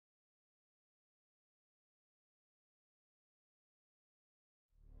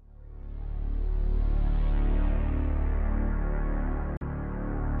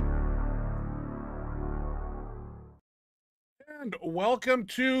And welcome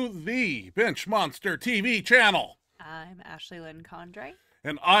to the Benchmonster TV channel. I'm Ashley Lynn Condray.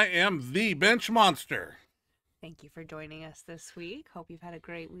 And I am the Benchmonster. Thank you for joining us this week. Hope you've had a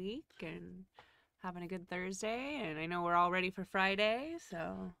great week and having a good Thursday. And I know we're all ready for Friday,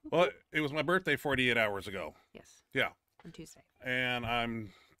 so... Well, it was my birthday 48 hours ago. Yes. Yeah. On Tuesday. And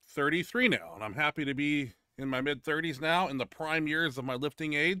I'm 33 now, and I'm happy to be in my mid-30s now, in the prime years of my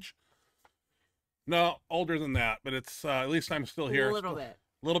lifting age. No, older than that, but it's at least I'm still here. A little bit.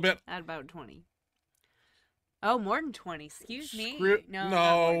 A little bit? At about 20. Oh, more than 20. Excuse me.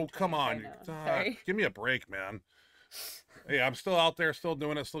 No, come on. Sorry. Give me a break, man. Yeah, I'm still out there, still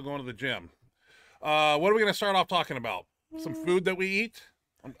doing it, still going to the gym. What are we going to start off talking about? Some food that we eat?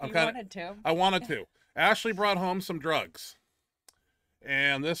 I wanted to. Ashley brought home some drugs.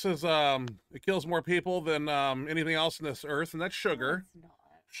 And this is, it kills more people than anything else in this earth, and that's sugar. No, it's not.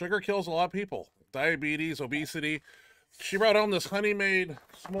 Sugar kills a lot of people. Diabetes, obesity. She brought home this honey-made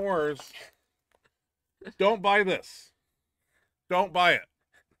s'mores. Don't buy this. Don't buy it.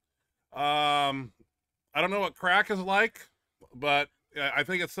 I don't know what crack is like, but I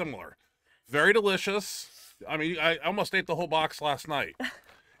think it's similar. Very delicious. I mean, I almost ate the whole box last night,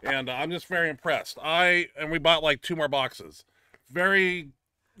 and I'm just very impressed. And we bought like 2 more boxes. Very,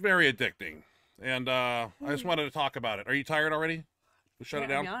 very addicting, and I just wanted to talk about it. Are you tired already? We shut it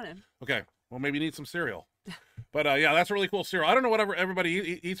down? I'm yawning. Okay. Well, maybe you need some cereal. But yeah, that's a really cool cereal. I don't know what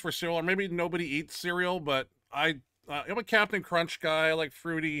everybody eats for cereal, or maybe nobody eats cereal, but I'm a Captain Crunch guy. I like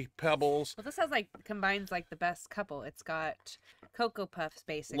Fruity Pebbles. Well, this has combines the best couple. It's got Cocoa Puffs,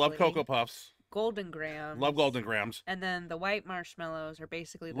 basically. Love Cocoa Puffs. Golden Grams. Love Golden Grams. And then the white marshmallows are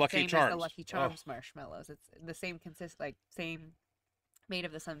basically the Lucky same Charms. as the Lucky Charms marshmallows. It's the same same made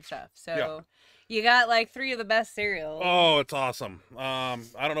of the same stuff. So you got 3 of the best cereals. Oh, it's awesome. I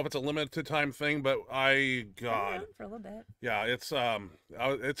don't know if it's a limited time thing, but God. For a little bit. Yeah,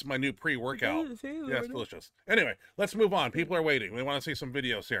 it's my new pre-workout. Yeah, it's delicious. Anyway, let's move on. People are waiting. We want to see some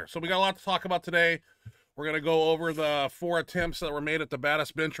videos here. So we got a lot to talk about today. We're going to go over the 4 attempts that were made at the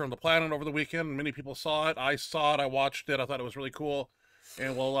baddest bencher on the planet over the weekend. Many people saw it. I saw it. I watched it. I thought it was really cool.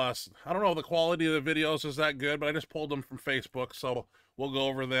 And we'll, I don't know if the quality of the videos is that good, but I just pulled them from Facebook, so we'll go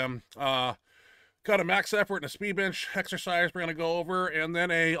over them. Got a max effort and a speed bench exercise we're going to go over, and then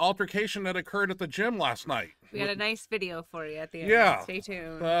a altercation that occurred at the gym last night. We got a nice video for you at the end. Yeah. Stay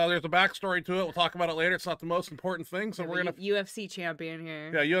tuned. There's a backstory to it. We'll talk about it later. It's not the most important thing, so we're going to... UFC champion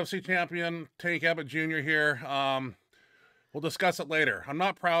here. Yeah, UFC champion, Tank Abbott Jr. here. We'll discuss it later. I'm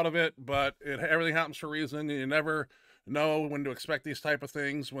not proud of it, but everything happens for a reason. You never know when to expect these type of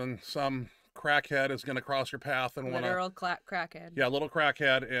things, when some crackhead is going to cross your path and want to... Literal crackhead. Yeah, little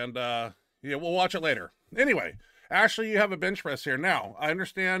crackhead, and yeah, we'll watch it later. Anyway, Ashley, you have a bench press here. Now, I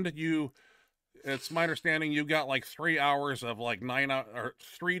understand it's my understanding you got 3 hours of 9 hours, or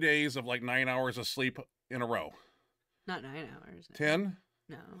 3 days of 9 hours of sleep in a row. Not 9 hours. 10?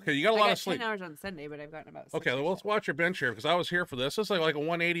 No. Okay, you got a lot of sleep. 10 hours on Sunday, but I've gotten about 6 Okay, well, let's watch your bench here, because I was here for this. This is like a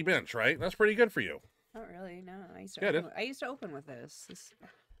 180 bench, right? That's pretty good for you. Not really, no. I used to open with this.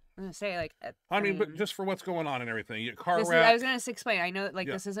 I'm going to say, but just for what's going on and everything. I was going to explain. I know that,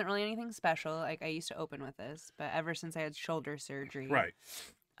 this isn't really anything special. I used to open with this, but ever since I had shoulder surgery... Right.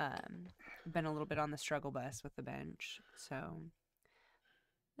 Been a little bit on the struggle bus with the bench, so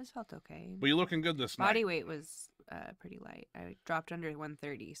this felt okay. But you're looking good this night. Body weight was pretty light. I dropped under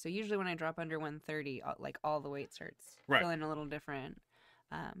 130. So usually when I drop under 130, all the weight starts feeling a little different.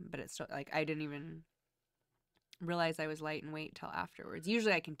 But it's still, I didn't even realize I was light in weight till afterwards.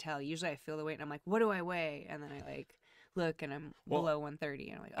 Usually I can tell. Usually I feel the weight and I'm like, what do I weigh? And then I look and I'm below 130,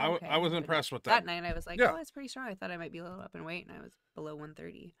 and I'm like, oh, okay. I was impressed with that night. I was like, oh, that's pretty strong. I thought I might be a little up in weight, and I was below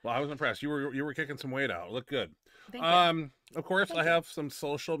 130. Well, I was impressed. You were kicking some weight out. It looked good. Thank you. Of course, I have some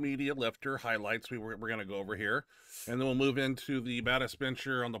social media lifter highlights we're going to go over here, and then we'll move into the baddest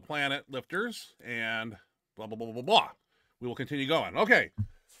bencher on the planet lifters, and blah blah blah blah blah. We will continue going. Okay.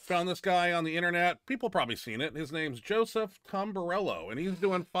 Found this guy on the internet. People probably seen it. His name's Joseph Tombarello, and he's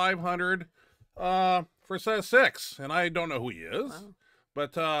doing 500 for set 6, and I don't know who he is. Wow.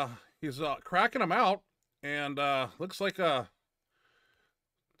 But he's cracking them out, and looks like a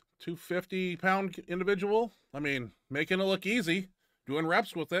 250-pound individual. I mean, making it look easy, doing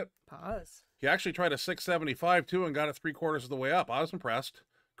reps with it. Pause. He actually tried a 675 too and got it 3/4 of the way up. I was impressed.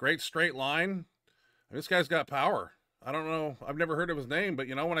 Great straight line. This guy's got power. I don't know. I've never heard of his name, but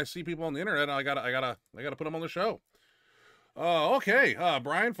when I see people on the internet, I gotta put him on the show. Okay.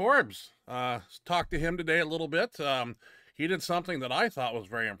 Brian Forbes. Talked to him today a little bit. He did something that I thought was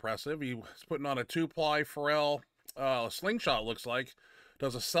very impressive. He was putting on a 2-ply Pharrell slingshot, looks like.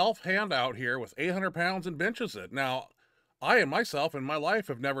 Does a self handout here with 800 pounds and benches it. Now, I myself in my life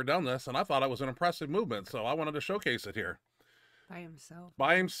have never done this, and I thought it was an impressive movement, so I wanted to showcase it here. By himself.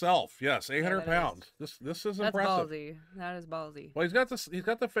 By himself, yes, 800 pounds. This is impressive. That's ballsy. That is ballsy. Well, he's got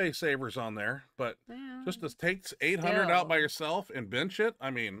the face savers on there, but just to take 800 out by yourself and bench it,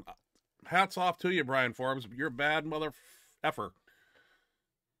 I mean, hats off to you, Brian Forbes. You're a bad mother effer.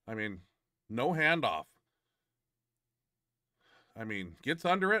 I mean, no handoff. I mean, gets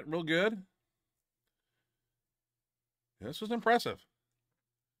under it real good. This was impressive.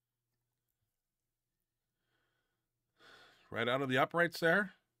 Right out of the uprights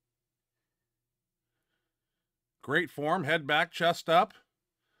there. Great form. Head back, chest up.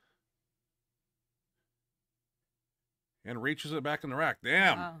 And reaches it back in the rack.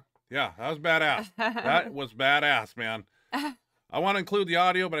 Damn. Wow. Yeah, that was badass. That was badass, man. I want to include the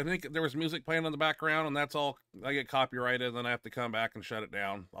audio, but I think there was music playing in the background, and that's all. I get copyrighted, and then I have to come back and shut it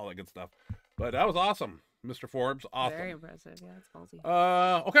down. All that good stuff. But that was awesome. Mr. Forbes, awesome. Very impressive. Yeah, it's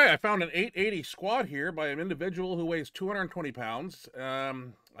ballsy. Okay, I found an 880 squat here by an individual who weighs 220 pounds. I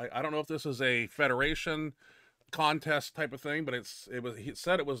don't know if this is a federation contest type of thing, but he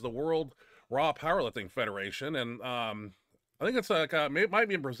said it was the World Raw Powerlifting Federation, and I think it's like it might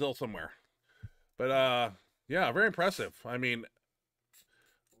be in Brazil somewhere. But yeah, very impressive. I mean,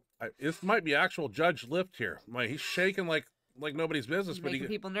 this might be actual judge lift here. He's shaking like nobody's business, but making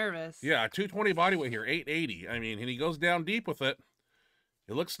people nervous. Yeah, 220 body weight here, 880. I mean, and he goes down deep with it.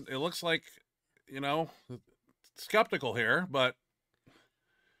 It looks like, you know, skeptical here, but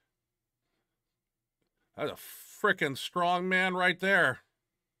that's a freaking strong man right there.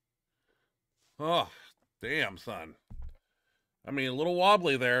 Oh, damn, son. I mean, a little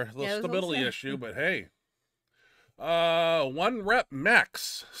wobbly there, the stability issue, but hey. One Rep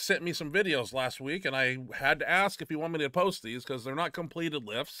Mex sent me some videos last week, and I had to ask if he wanted me to post these because they're not completed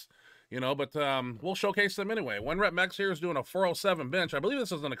lifts, you know, but we'll showcase them anyway. One Rep Mex here is doing a 407 bench. I believe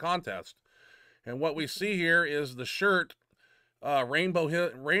this is in a contest. And what we see here is the shirt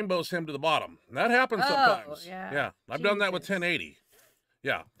rainbows him to the bottom. And that happens sometimes. Yeah. I've done that with 1080.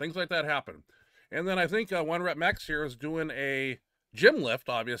 Yeah, things like that happen. And then I think One Rep Mex here is doing a gym lift,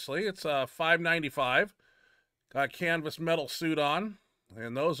 obviously. It's 595. Got canvas metal suit on,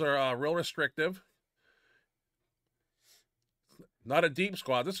 and those are real restrictive. Not a deep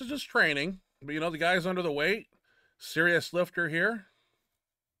squat. This is just training, but you know, the guy's under the weight. Serious lifter here.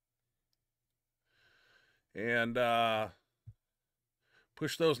 And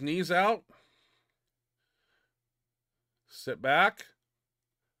push those knees out. Sit back.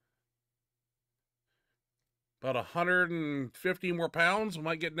 About 150 more pounds. We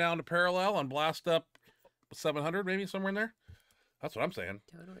might get down to parallel and blast up 700, maybe somewhere in there. That's what I'm saying.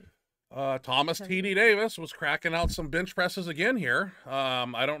 Totally. Thomas T.D. Davis was cracking out some bench presses again here.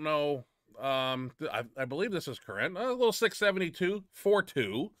 I don't know. I believe this is current. A little 672,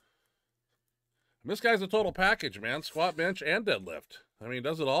 4-2. This guy's a total package, man. Squat, bench, and deadlift. I mean, he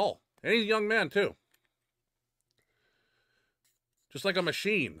does it all. And he's a young man, too. Just like a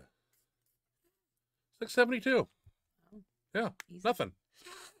machine. 672. Yeah, easy. Nothing.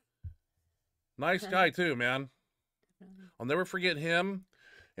 Nice guy, too, man. I'll never forget him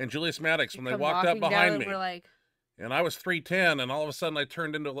and Julius Maddox when they walked up behind me. And I was 310, and all of a sudden I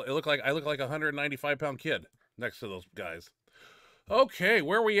turned into, I looked like a 195-pound kid next to those guys. Okay,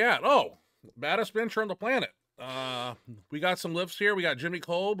 where are we at? Oh, baddest bencher on the planet. We got some lifts here. We got Jimmy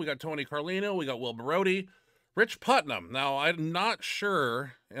Kolb, we got Tony Carlino, we got Will Barodi, Rich Putnam. Now, I'm not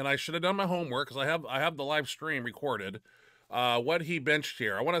sure, and I should have done my homework because I have the live stream recorded. What he benched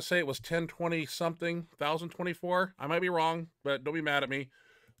here. I want to say it was 1020 something, 1024. I might be wrong, but don't be mad at me.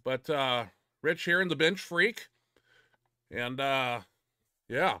 But Rich here in the bench freak. And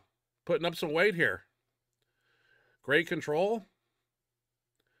yeah, putting up some weight here. Great control.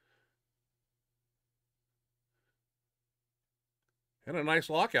 And a nice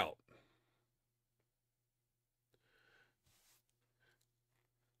lockout.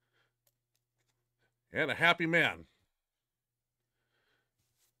 And a happy man.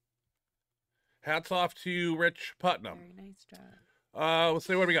 Hats off to Rich Putnam. Very nice job. Let's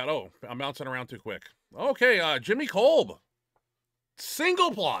see what we got. Oh, I'm bouncing around too quick. Okay, Jimmy Kolb. Single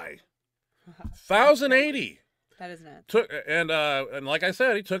ply. 1,080. That is nuts. And like I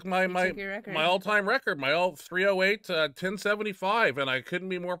said, he took my all-time record, my 308 1075, and I couldn't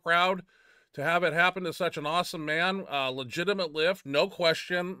be more proud to have it happen to such an awesome man. Legitimate lift, no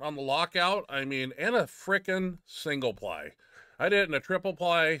question on the lockout. I mean, and a frickin' single ply. I did it in a triple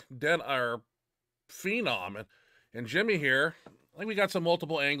ply phenom, and Jimmy here, I think we got some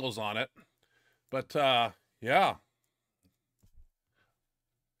multiple angles on it, but yeah,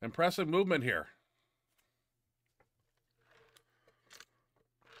 impressive movement here.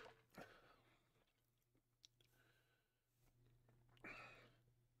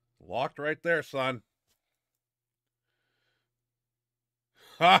 Locked right there, son.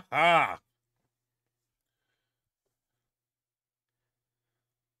 Ha ha.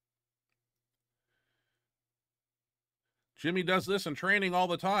 Jimmy does this in training all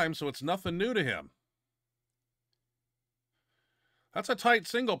the time, so it's nothing new to him. That's a tight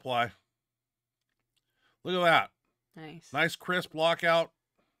single ply. Look at that. Nice. Nice crisp lockout.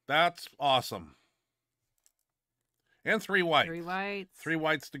 That's awesome. And 3 whites. 3 whites. 3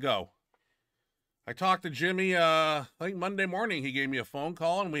 whites to go. I talked to Jimmy, I think Monday morning he gave me a phone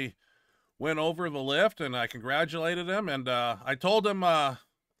call and we went over the lift and I congratulated him and I told him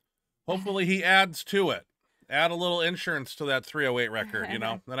hopefully he adds to it. Add a little insurance to that 308 record, you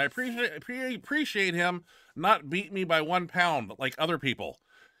know. And I appreciate him not beat me by 1 pound like other people.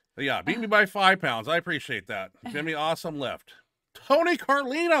 Yeah, beat me by 5 pounds. I appreciate that. Jimmy, awesome lift. Tony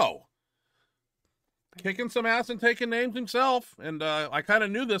Carlino. Kicking some ass and taking names himself. And I kind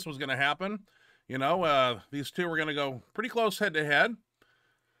of knew this was going to happen. You know, these two were going to go pretty close head-to-head.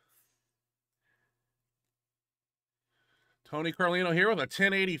 Tony Carlino here with a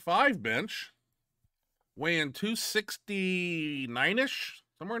 1085 bench. Weighing 269-ish,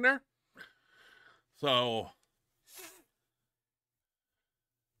 somewhere in there. So,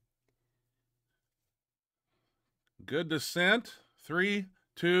 good descent. 3,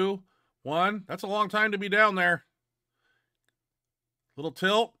 2, 1. That's a long time to be down there. Little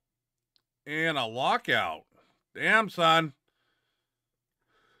tilt. And a lockout. Damn, son.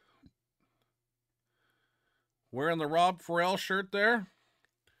 Wearing the Rob Farrell shirt there.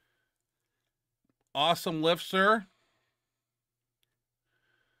 Awesome lift, sir.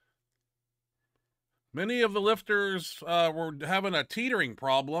 Many of the lifters were having a teetering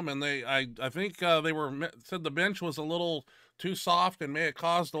problem, and I think they said the bench was a little too soft and may have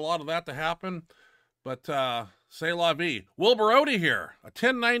caused a lot of that to happen. But c'est la vie. Will Barodi here, a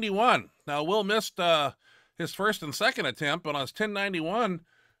 1091. Now, Will missed his first and second attempt, but on his 1091,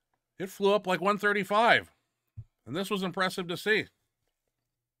 it flew up like 135. And this was impressive to see.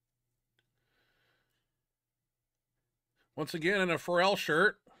 Once again, in a Farrell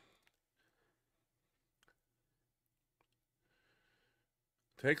shirt.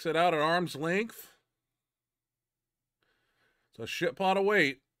 Takes it out at arm's length. It's a shit pot of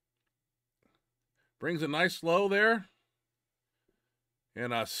weight. Brings a nice low there.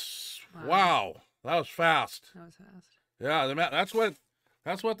 And wow, that was fast. That was fast. Yeah,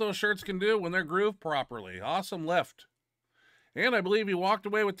 that's what those shirts can do when they're grooved properly. Awesome lift. And I believe he walked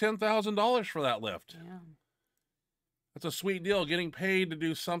away with $10,000 for that lift. Yeah. That's a sweet deal, getting paid to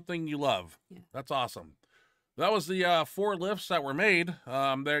do something you love. Yeah. That's awesome. That was the 4 lifts that were made.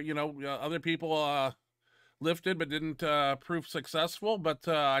 Other people lifted but didn't prove successful. But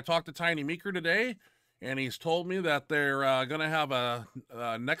I talked to Tiny Meeker today, and he's told me that they're going to have a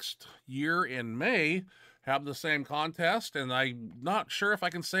next year in May have the same contest. And I'm not sure if I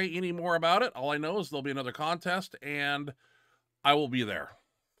can say any more about it. All I know is there'll be another contest, and I will be there.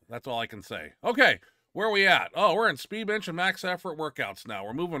 That's all I can say. Okay. Where are we at? Oh, we're in speed bench and max effort workouts now.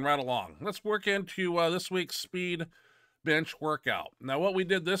 We're moving right along. Let's work into this week's speed bench workout. Now, what we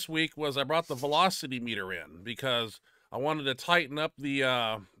did this week was I brought the velocity meter in because I wanted to tighten up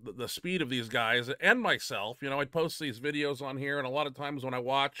the speed of these guys and myself. You know, I post these videos on here, and a lot of times when I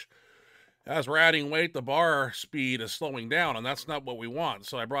watch, as we're adding weight, the bar speed is slowing down, and that's not what we want.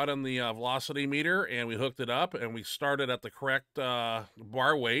 So I brought in the velocity meter, and we hooked it up, and we started at the correct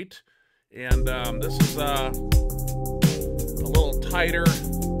bar weight. And this is a little tighter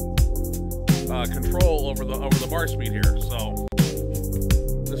control over the bar speed here. So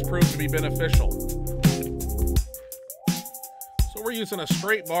this proved to be beneficial. So we're using a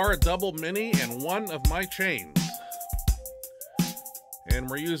straight bar, a double mini, and 1 of my chains. And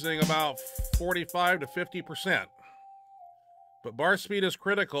we're using about 45 to 50%. But bar speed is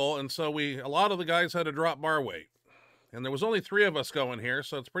critical, and so a lot of the guys had to drop bar weight. And there was only 3 of us going here,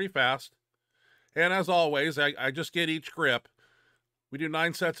 so it's pretty fast. And as always, I just get each grip. We do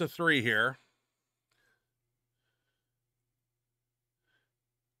 9 sets of 3 here.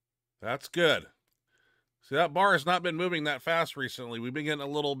 That's good. See, that bar has not been moving that fast recently. We've been getting a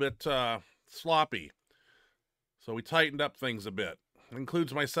little bit sloppy. So we tightened up things a bit. It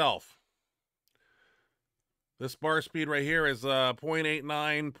includes myself. This bar speed right here is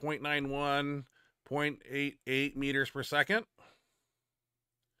 0.89, 0.91, 0.88 meters per second.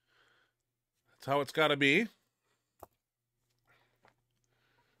 That's how it's got to be. And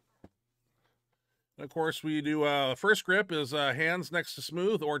of course, we do first grip is hands next to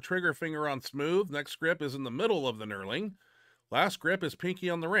smooth or trigger finger on smooth. Next grip is in the middle of the knurling. Last grip is pinky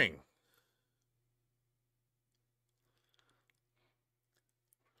on the ring.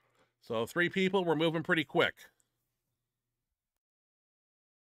 So 3 people, we're moving pretty quick.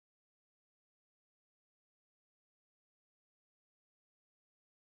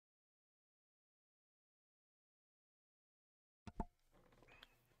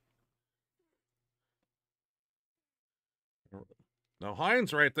 Now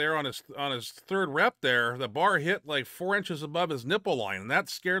Hines right there on his 3rd rep there, the bar hit like 4 inches above his nipple line, and that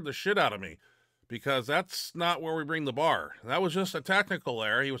scared the shit out of me because that's not where we bring the bar. That was just a technical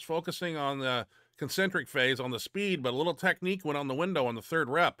error. He was focusing on the concentric phase on the speed, but a little technique went on the window on the 3rd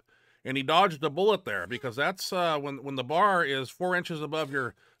rep, and he dodged a bullet there because that's when the bar is 4 inches above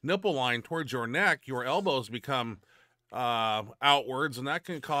your nipple line towards your neck, your elbows become outwards, and that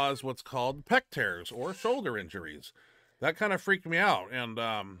can cause what's called pec tears or shoulder injuries. That kind of freaked me out, and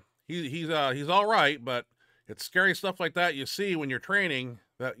he's all right, but it's scary stuff like that you see when you're training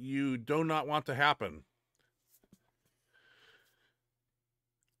that you do not want to happen.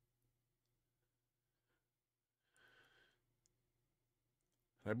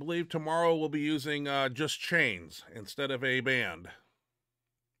 I believe tomorrow we'll be using just chains instead of a band.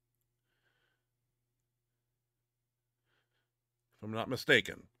 If I'm not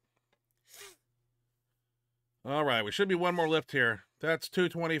mistaken. All right, we should be one more lift here. That's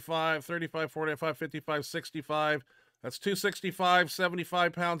 225, 35, 45, 55, 65. That's 265,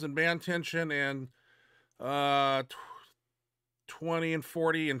 75 pounds in band tension, and 20 and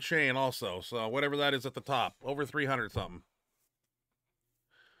 40 in chain also. So whatever that is at the top, over 300 something.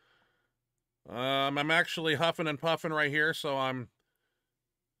 I'm actually huffing and puffing right here, so I'm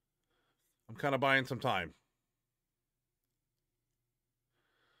kind of buying some time.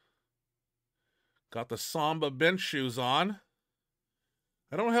 Got the Samba bench shoes on.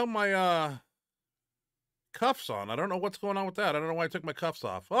 I don't have my cuffs on. I don't know what's going on with that. I don't know why I took my cuffs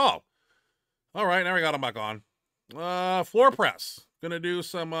off. Oh, all right, now I got them back on. Floor press. Gonna do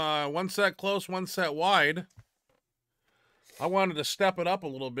some 1 set close, 1 set wide. I wanted to step it up a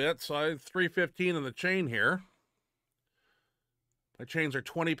little bit, so I had 315 in the chain here. My chains are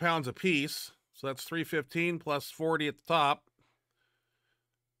 20 pounds a piece, so that's 315 plus 40 at the top.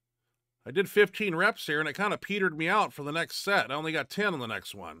 I did 15 reps here, and it kind of petered me out for the next set. I only got 10 on the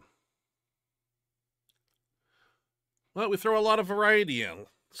next one. Well, we throw a lot of variety in.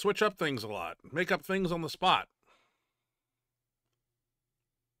 Switch up things a lot. Make up things on the spot.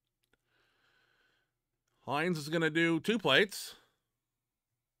 Hines is going to do 2 plates.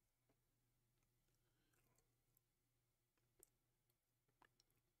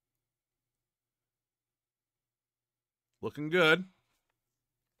 Looking good.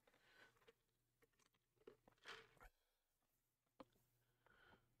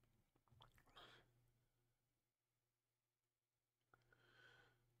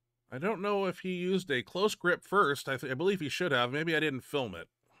 I don't know if he used a close grip first. I believe he should have. Maybe I didn't film it.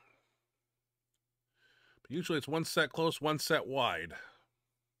 But usually it's 1 set close, 1 set wide.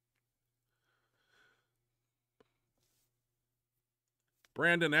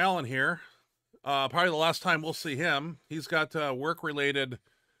 Brandon Allen here. Probably the last time we'll see him. He's got work-related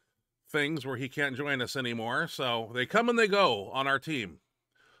things where he can't join us anymore. So they come and they go on our team,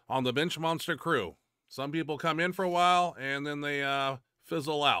 on the Benchmonster crew. Some people come in for a while, and then they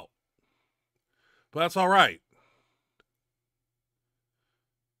fizzle out. But that's all right.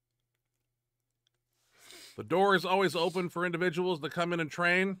 The door is always open for individuals to come in and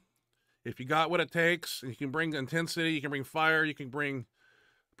train. If you got what it takes, you can bring intensity, you can bring fire, you can bring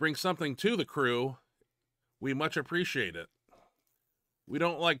something to the crew, we much appreciate it. We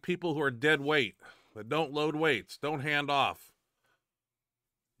don't like people who are dead weight, that don't load weights, don't hand off.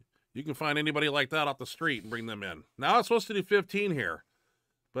 You can find anybody like that off the street and bring them in. Now it's supposed to do 15 here,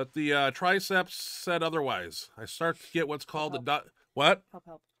 but the triceps said otherwise. I start to get what's called what?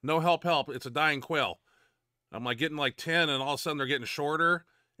 Help. No help. It's a dying quail. I'm like getting like 10, and all of a sudden they're getting shorter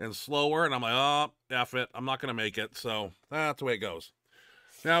and slower, and I'm like, oh, F it. I'm not going to make it. So that's the way it goes.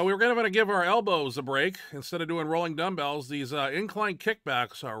 Now, we're going to give our elbows a break. Instead of doing rolling dumbbells, these incline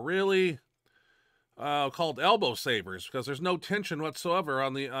kickbacks are really called elbow savers because there's no tension whatsoever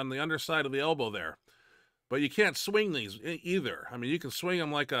on the underside of the elbow there. But you can't swing these either. I mean, you can swing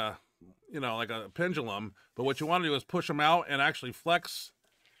them like a pendulum, but what you want to do is push them out and actually flex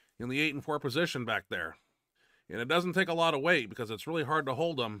in the 8 and 4 position back there. And it doesn't take a lot of weight because it's really hard to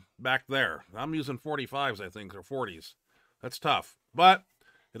hold them back there. I'm using 45s, I think, or 40s. That's tough. But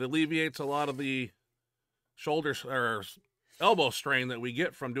it alleviates a lot of the shoulder or elbow strain that we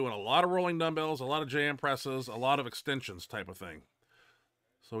get from doing a lot of rolling dumbbells, a lot of jam presses, a lot of extensions type of thing.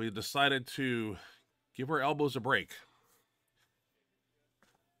 So we decided to give our elbows a break.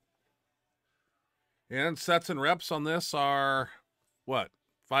 And sets and reps on this are, what,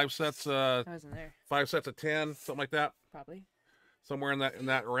 5 sets. I wasn't there. 5 sets of 10, something like that. Probably. Somewhere in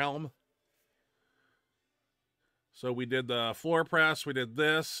that realm. So we did the floor press, we did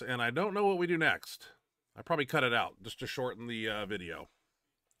this, and I don't know what we do next. I probably cut it out just to shorten the video.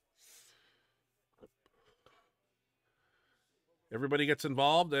 Everybody gets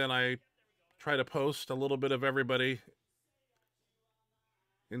involved, and I try to post a little bit of everybody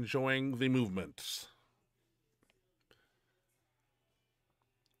enjoying the movements.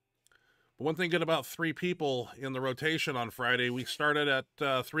 But one thing good about 3 people in the rotation on Friday, we started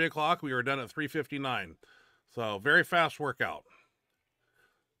at 3 o'clock. We were done at 3:59. So very fast workout.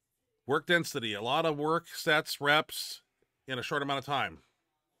 Work density, a lot of work, sets, reps in a short amount of time.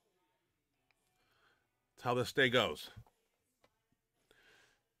 That's how this day goes.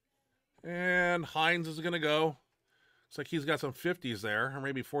 And Hines is going to go. Looks like he's got some 50s there, or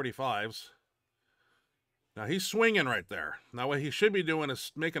maybe 45s. Now he's swinging right there. Now what he should be doing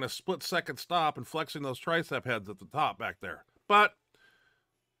is making a split-second stop and flexing those tricep heads at the top back there. But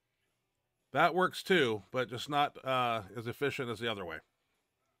that works too, but just not as efficient as the other way.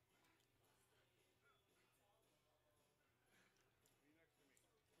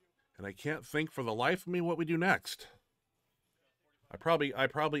 And I can't think for the life of me what we do next. I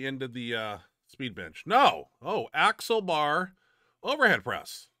probably ended the speed bench. No. Oh, axle bar overhead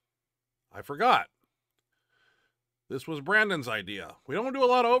press. I forgot. This was Brandon's idea. We don't do a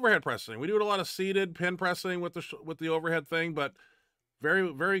lot of overhead pressing. We do a lot of seated pin pressing with the overhead thing, but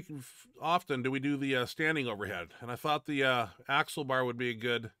very, very often do we do the standing overhead. And I thought the axle bar would be a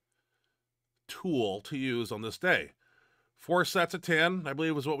good tool to use on this day. 4 sets of 10, I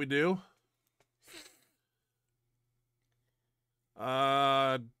believe, is what we do.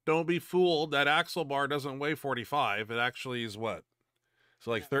 Don't be fooled. That axle bar doesn't weigh 45. It actually is what?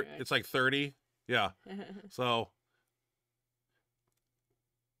 So like it's like 30. Yeah. So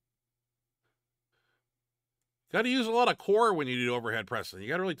got to use a lot of core when you do overhead pressing. You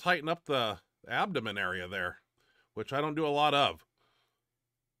got to really tighten up the abdomen area there, which I don't do a lot of.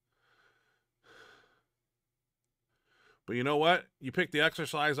 But you know what? You pick the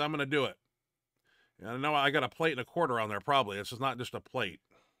exercise, I'm going to do it. And I know I got a plate and a quarter on there probably. It's just not just a plate.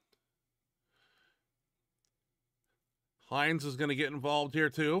 Hines is going to get involved here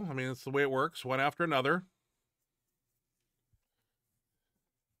too. I mean, it's the way it works, one after another.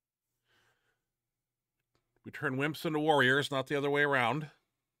 We turn wimps into warriors, not the other way around.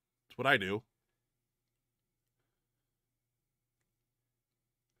 That's what I do.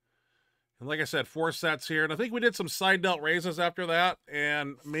 And like I said, 4 sets here. And I think we did some side delt raises after that.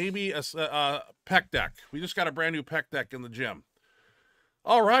 And maybe a pec deck. We just got a brand new pec deck in the gym.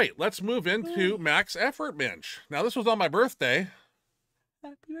 All right, let's move into max effort bench. Now, this was on my birthday.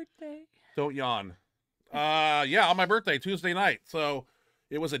 Happy birthday. Don't yawn. Yeah, on my birthday, Tuesday night. So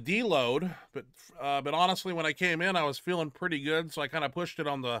it was a deload. But honestly, when I came in, I was feeling pretty good. So I kind of pushed it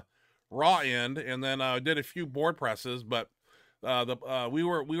on the raw end. And then I did a few board presses. But we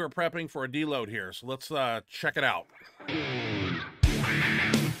were prepping for a deload here, so let's check it out.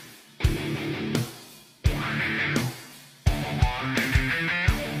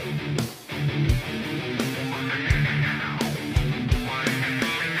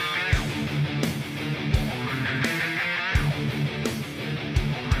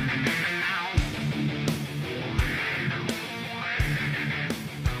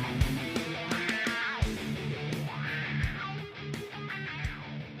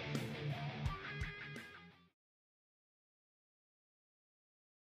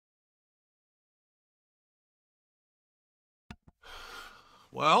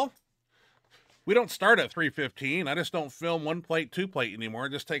 Well, we don't start at 3:15. I just don't film 1 plate, 2 plate anymore.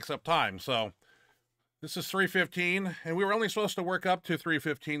 It just takes up time. So this is 3:15, and we were only supposed to work up to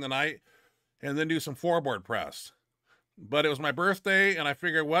 3:15 tonight and then do some floorboard press. But it was my birthday, and I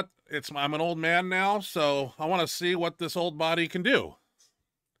figured, I'm an old man now, so I want to see what this old body can do.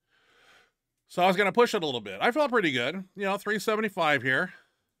 So I was going to push it a little bit. I felt pretty good. 375 here.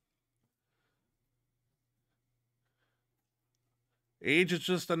 Age is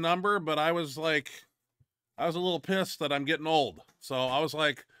just a number, but I was a little pissed that I'm getting old. So I was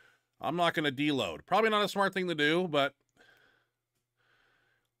like, I'm not going to deload. Probably not a smart thing to do, but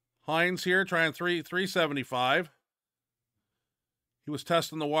Hines here trying 375. He was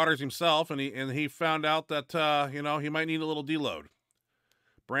testing the waters himself, and he found out that, he might need a little deload.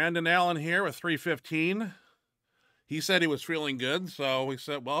 Brandon Allen here with 315. He said he was feeling good, so we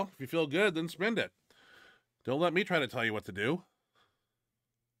said, well, if you feel good, then spend it. Don't let me try to tell you what to do.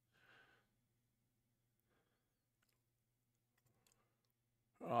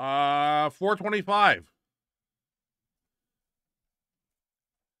 $425.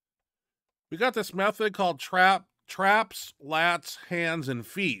 We got this method called traps, lats, hands, and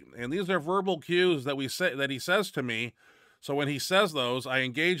feet. And these are verbal cues that he says to me. So when he says those, I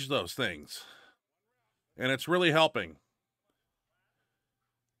engage those things. And it's really helping.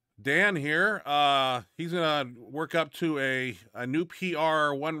 Dan here, he's going to work up to a new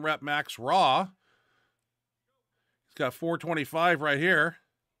PR 1 rep max raw. He's got 425 right here.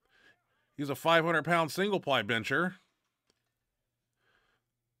 He's a 500-pound single ply bencher.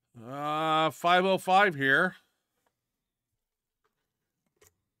 505 here.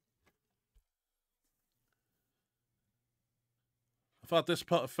 I thought this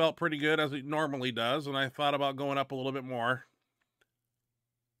felt pretty good, as it normally does, and I thought about going up a little bit more.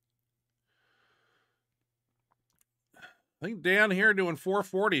 I think Dan here doing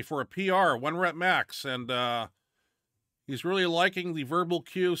 440 for a PR, 1 rep max, and he's really liking the verbal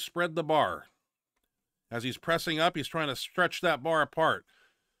cue, spread the bar. As he's pressing up, he's trying to stretch that bar apart,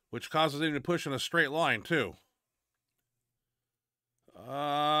 which causes him to push in a straight line, too.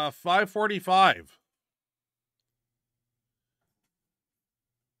 545.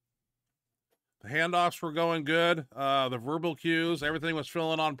 The handoffs were going good. The verbal cues, everything was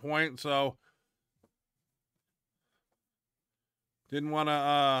feeling on point, so don't want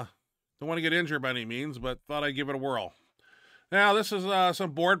to get injured by any means, but thought I'd give it a whirl. Now, this is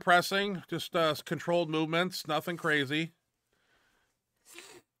some board pressing, just controlled movements, nothing crazy.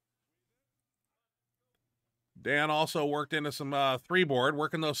 Dan also worked into some 3-board,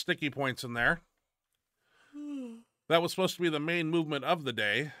 working those sticky points in there. That was supposed to be the main movement of the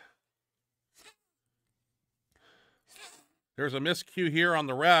day. There's a miscue here on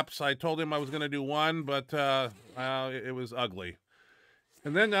the reps. I told him I was going to do 1, but it was ugly.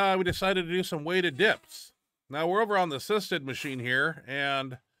 And then we decided to do some weighted dips. Now, we're over on the assisted machine here,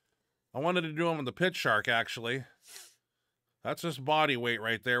 and I wanted to do them on the Pitch Shark, actually. That's just body weight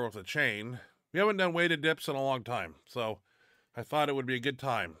right there with a chain. We haven't done weighted dips in a long time, so I thought it would be a good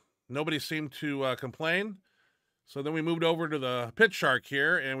time. Nobody seemed to complain, so then we moved over to the Pitch Shark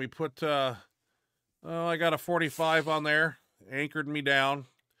here, and we put, I got a 45 on there, anchored me down.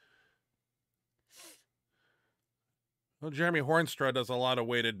 Well, Jeremy Hornstra does a lot of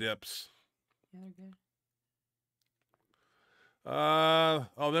weighted dips. Yeah, they're good.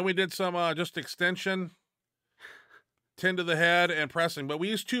 Then we did some just extension, 10 to the head, and pressing. But we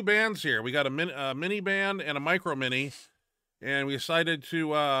used 2 bands here. We got a mini band and a micro mini, and we decided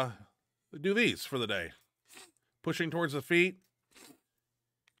to do these for the day. Pushing towards the feet.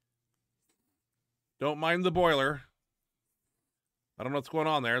 Don't mind the boiler. I don't know what's going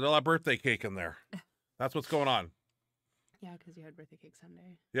on there. There's a lot of birthday cake in there. That's what's going on. Yeah, because you had birthday cake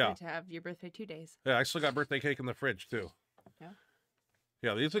Sunday. Yeah. You to have your birthday 2 days. Yeah, I still got birthday cake in the fridge, too. Yeah.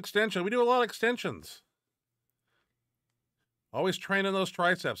 Yeah, these extensions. We do a lot of extensions. Always training those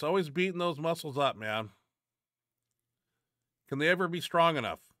triceps. Always beating those muscles up, man. Can they ever be strong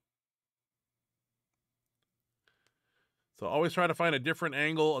enough? So always try to find a different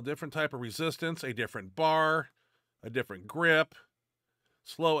angle, a different type of resistance, a different bar, a different grip,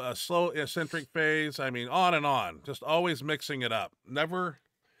 a slow eccentric phase. I mean, on and on. Just always mixing it up. Never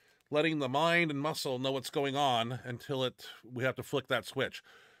letting the mind and muscle know what's going on until we have to flick that switch.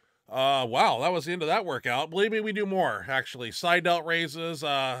 Wow, that was the end of that workout. Believe me, we do more, actually. Side delt raises,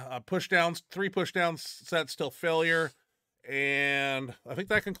 push downs, 3 push down sets till failure. And I think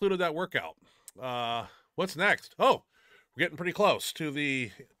that concluded that workout. What's next? Oh, we're getting pretty close to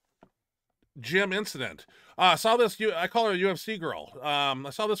the gym incident. I saw this, I call her a UFC girl. I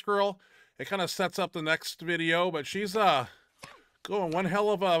saw this girl. It kind of sets up the next video, but she's going one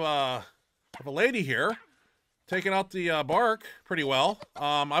hell of a lady here. Taking out the bark pretty well.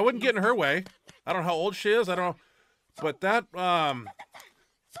 I wouldn't get in her way. I don't know how old she is. I don't know. But that, I'm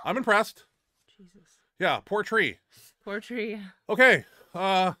impressed. Jesus. Yeah, poor tree. Poor tree. Okay.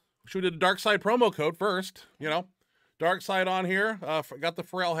 Should we do the Dark Side promo code first? You know, Dark Side on here. Got the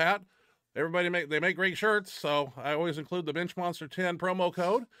Pharrell hat. Everybody they make great shirts, so I always include the Benchmonster 10 promo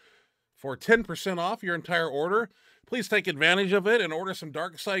code for 10% off your entire order. Please take advantage of it and order some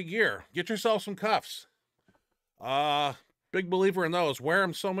Dark Side gear. Get yourself some cuffs. Big believer in those. Wear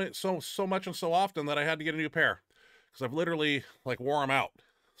them so much and so often that I had to get a new pair because I've literally wore them out.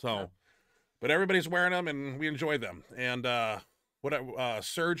 So, but everybody's wearing them and we enjoy them. And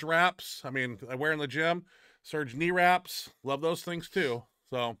Surge wraps. I mean, I wear in the gym. Surge knee wraps. Love those things too.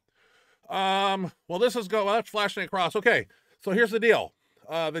 So, well, that's flashing across. Okay, so here's the deal.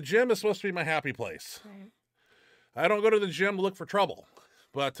 The gym is supposed to be my happy place. Right. I don't go to the gym to look for trouble.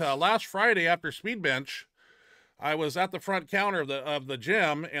 But last Friday after Speed Bench, I was at the front counter of the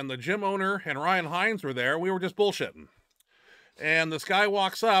gym, and the gym owner and Ryan Hines were there. We were just bullshitting. And this guy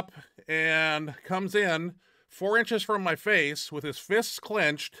walks up and comes in 4 inches from my face with his fists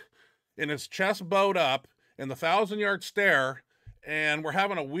clenched and his chest bowed up and the 1,000-yard stare. And we're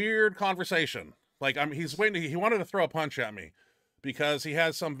having a weird conversation. Like, he's waiting. He wanted to throw a punch at me because he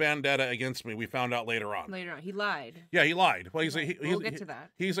has some vendetta against me. We found out later on. He lied. Yeah, he lied. Well, We'll get to that.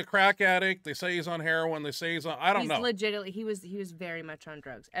 He's a crack addict. They say he's on heroin. They say he's on. I don't know. Legitimately, he was very much on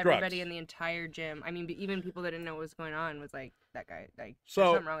drugs. Everybody in the entire gym. I mean, even people that didn't know what was going on was like, that guy. Like, there's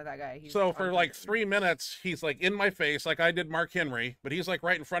something wrong with that guy. So for like 3 minutes, he's like in my face, like I did Mark Henry, but he's like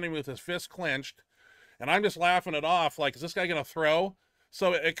right in front of me with his fist clenched, and I'm just laughing it off. Like, is this guy gonna throw?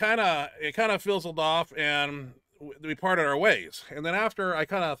 So it kind of fizzled off, and we parted our ways. And then after I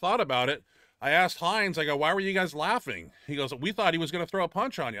kind of thought about it, I asked Hines, I go, why were you guys laughing? He goes, we thought he was going to throw a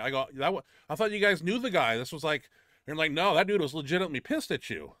punch on you. I go, I thought you guys knew the guy. This was like, you're like, no, that dude was legitimately pissed at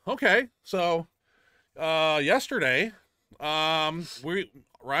you. Okay. So, yesterday, Ryan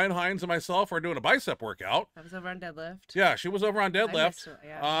Hines and myself were doing a bicep workout. I was over on deadlift. Yeah. She was over on deadlift.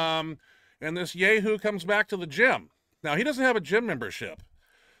 And this yahoo comes back to the gym. Now, he doesn't have a gym membership.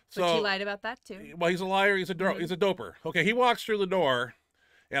 So, but you lied about that too. Well, he's a liar. He's a doper. Okay, he walks through the door,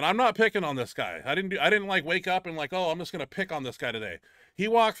 and I'm not picking on this guy. I didn't like wake up and like, oh, I'm just gonna pick on this guy today. He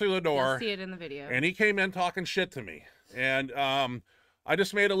walked through the door. You'll see it in the video. And he came in talking shit to me. And I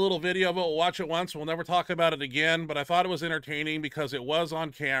just made a little video of it. We'll watch it once. We'll never talk about it again. But I thought it was entertaining because it was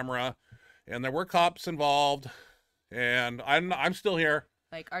on camera, and there were cops involved. And I'm still here.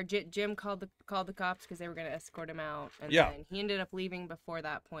 Like, our Jim called the cops because they were going to escort him out. And then he ended up leaving before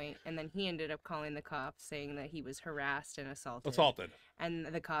that point. And then he ended up calling the cops saying that he was harassed and assaulted. And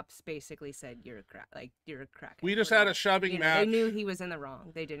the cops basically said, you're a crack. We just had a shoving match. They knew he was in the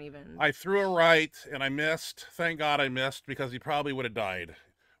wrong. They didn't even. I threw a right and I missed. Thank God I missed because he probably would have died.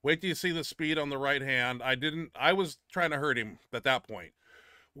 Wait till you see the speed on the right hand. I was trying to hurt him at that point.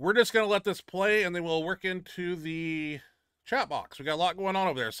 We're just going to let this play and then we'll work into the chat box. We got a lot going on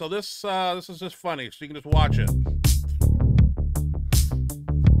over there. So this is just funny, so you can just watch it.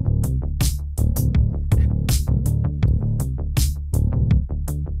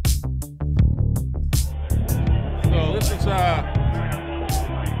 So this is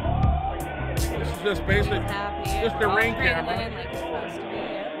just basically just a ring camera.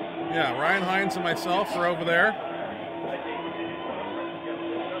 Yeah, Ryan Hines and myself are over there.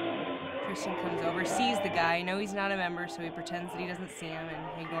 Christian comes over, sees the guy. I know he's not a member, so he pretends that he doesn't see him and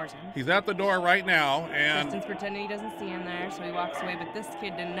he ignores him. He's at the door right now, and Kristen's pretending he doesn't see him there, so he walks away, but this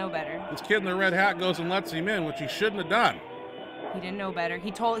kid didn't know better. This kid in the red hat goes and lets him in, which he shouldn't have done. He didn't know better.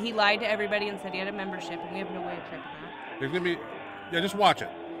 He lied to everybody and said he had a membership, and we have no way of checking that. There's gonna be, yeah, just watch it.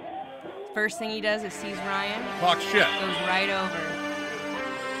 First thing he does is sees Ryan. Talk shit. Goes right over.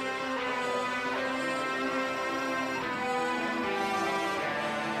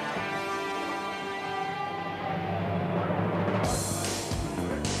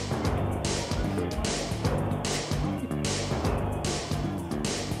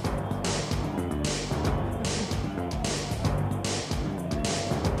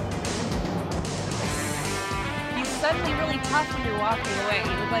 Suddenly really tough when you're walking away. He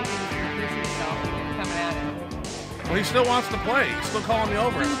looked like he was going to piss himself coming at him. Well, he still wants to play. He's still calling me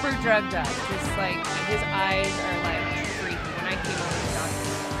over. Super drugged up. Just like, his eyes are like freaky. When I came over, he got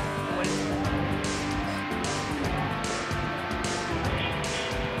what is it?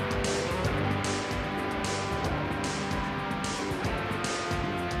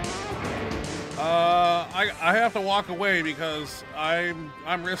 I have to walk away because I'm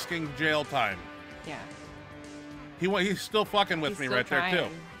risking jail time. Yeah. He's still fucking with me right trying. there,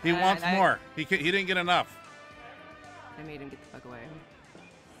 too. He wants more. He didn't get enough. I made him get the fuck away.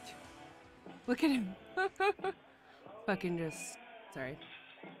 Look at him. Fucking just... Sorry.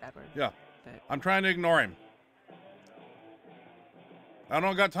 Bad word. Yeah. But I'm trying to ignore him. I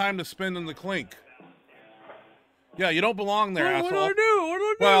don't got time to spend in the clink. Yeah, you don't belong there, asshole. What do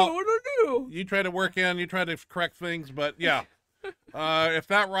I do? You try to work in, you try to correct things, but yeah. If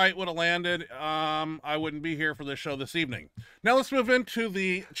that right would have landed, I wouldn't be here for this show this evening. Now let's move into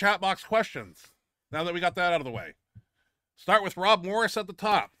the chat box questions. Now that we got that out of the way. Start with Rob Morris at the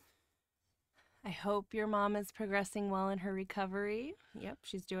top. I hope your mom is progressing well in her recovery. Yep,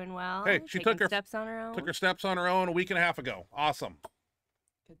 she's doing well. Hey, she took her steps on her own. Took her steps on her own a week and a half ago. Awesome.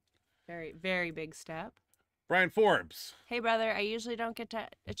 Good. Very, very big step. Brian Forbes. Hey, brother, I usually don't get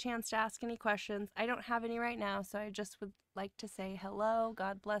a chance to ask any questions. I don't have any right now, so I just would like to say hello,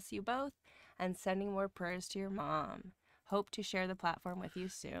 God bless you both, and sending more prayers to your mom. Hope to share the platform with you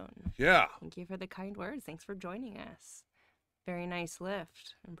soon. Yeah. Thank you for the kind words. Thanks for joining us. Very nice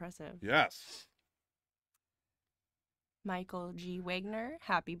lift. Impressive. Yes. Michael G. Wagner,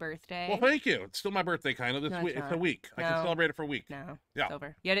 happy birthday. Well, thank you. It's still my birthday, kind of. This No, week. It's a week. No. I can celebrate it for a week. No, yeah. It's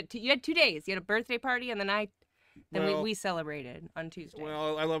over. You had 2 days. You had a birthday party, and then we celebrated on Tuesday.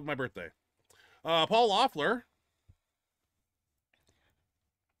 Well, I love my birthday. Paul Loeffler.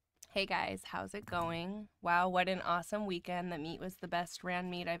 Hey guys, how's it going? Wow, what an awesome weekend. The meet was the best ran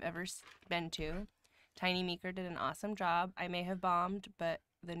meet I've ever been to. Tiny Meeker did an awesome job. I may have bombed, but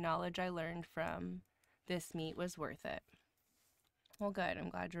the knowledge I learned from this meet was worth it. Well, good. I'm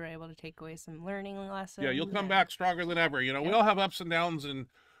glad you were able to take away some learning lessons. Yeah, you'll come back stronger than ever. You know, we all have ups and downs, and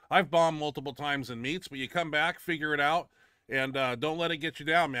I've bombed multiple times in meets, but you come back, figure it out, and don't let it get you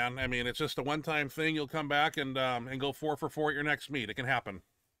down, man. I mean, it's just a one-time thing. You'll come back and go 4 for 4 at your next meet. It can happen.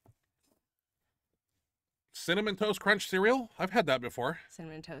 Cinnamon Toast Crunch cereal? I've had that before.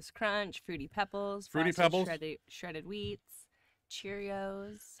 Cinnamon Toast Crunch, Fruity Pebbles, shredded wheats,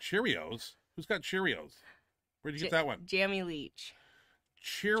 Cheerios. Cheerios? Who's got Cheerios? Where'd you get that one? Jammy Leach.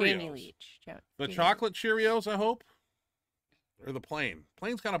 Cheerios. Jammy Leach. The chocolate Cheerios, I hope? Or the plain?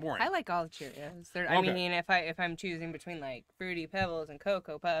 Plain's kind of boring. I like all the Cheerios. I mean, if I'm choosing between like Fruity Pebbles and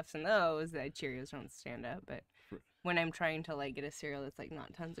Cocoa Puffs and those, the Cheerios don't stand up, but when I'm trying to like get a cereal that's like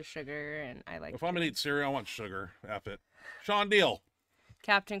not tons of sugar, and I like. If I'm gonna eat cereal, I want sugar. F it. Sean Deal.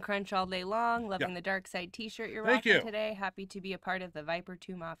 Captain Crunch all day long. Loving the Dark Side T-shirt you're rocking today. Happy to be a part of the Viper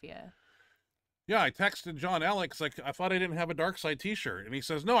 2 Mafia. Yeah, I texted John Alex like I thought I didn't have a Dark Side T-shirt, and he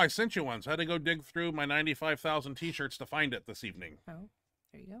says no, I sent you one. So I had to go dig through my 95,000 T-shirts to find it this evening. Oh,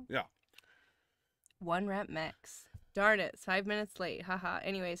 there you go. Yeah. One rep Mex. Darn it, 5 minutes late. Haha.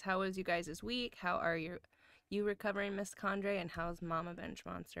 Anyways, how was you guys this week? How are you recovering, Miss Condre, and how's Mama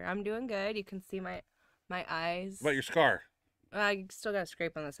Benchmonster? I'm doing good. You can see my eyes. What about your scar? I still got a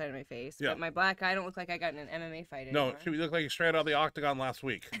scrape on the side of my face. Yeah. But my black eye don't look like I got in an MMA fight anymore. No, you look like you straight out of the octagon last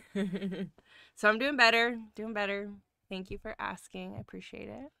week. So I'm doing better. Thank you for asking. I appreciate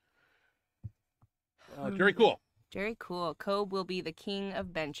it. Very cool. Very cool. Kobe will be the king of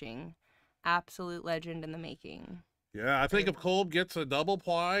benching. Absolute legend in the making. Yeah, I think if Kolb gets a double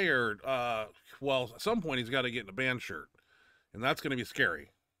ply or, well, at some point he's got to get in a band shirt. And that's going to be scary.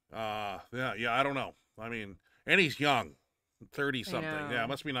 Yeah, I don't know. I mean, and he's young. 30-something. Yeah, it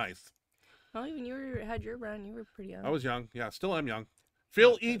must be nice. Well, even you had your run. You were pretty young. I was young. Yeah, still am young.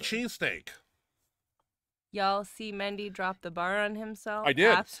 Phil E. Cheesesteak. Y'all see Mendy drop the bar on himself? I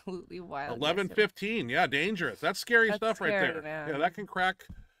did. Absolutely wild. 11-15. Yeah, dangerous. That's scary stuff right there. Man. Yeah, that can crack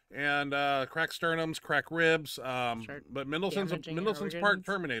and crack sternums, crack ribs. But Mendelssohn's part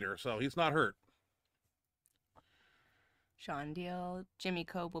Terminator, so he's not hurt. Sean Deal. Jimmy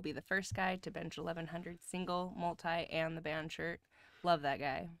Kobe will be the first guy to bench 1,100 single, multi, and the band shirt. Love that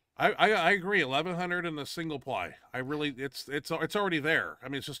guy. I agree. 1,100 in the single ply. I really, it's already there. I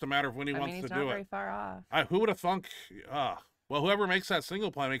mean, it's just a matter of when he wants to do it. He's not very far off. Who would have thunk? Well, whoever makes that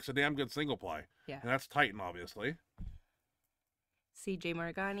single ply makes a damn good single ply. Yeah. And that's Titan, obviously. CJ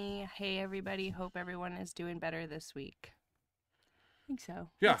Morgani. Hey, everybody. Hope everyone is doing better this week. I think so.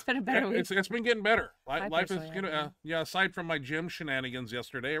 Yeah. It's been a better week. It's been getting better. Life is gonna, aside from my gym shenanigans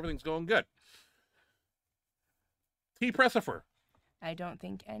yesterday, everything's going good. T. Pressifer. I don't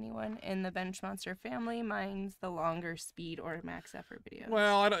think anyone in the Benchmonster family minds the longer speed or max effort videos.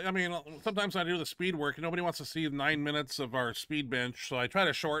 Well, I mean, sometimes I do the speed work, and nobody wants to see 9 minutes of our speed bench, so I try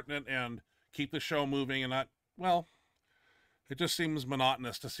to shorten it and keep the show moving and not, well, it just seems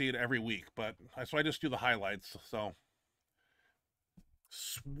monotonous to see it every week, so I just do the highlights, so.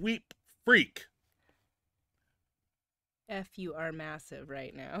 Sweep Freak. You are massive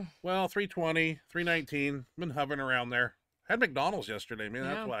right now. Well, 320, 319, been hovering around there. Had McDonald's yesterday, man.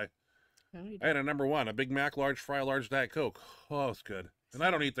 That's why. I had a number one, a Big Mac, large fry, large Diet Coke. Oh, it's good. And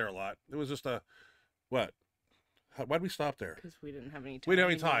I don't eat there a lot. It was just what? Why'd we stop there? Because we didn't have any time. We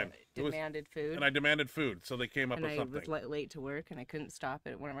didn't have any time. Demanded food. And I demanded food, so they came up with something. And I was late to work, and I couldn't stop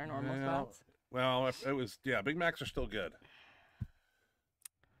at one of our normal spots. Well, it was, Big Macs are still good.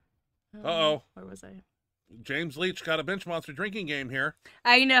 Uh-oh. Where was I? James Leach got a Benchmonster drinking game here.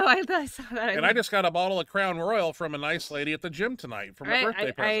 I know. I saw that. And I just got a bottle of Crown Royal from a nice lady at the gym tonight for my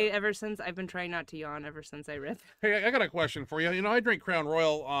birthday present. Ever since I've been trying not to yawn ever since I read that. Hey, I got a question for you. You know, I drink Crown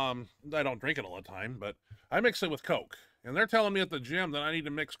Royal. I don't drink it all the time, but I mix it with Coke. And they're telling me at the gym that I need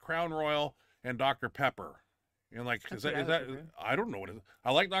to mix Crown Royal and Dr. Pepper. And like, is that I don't know what it is.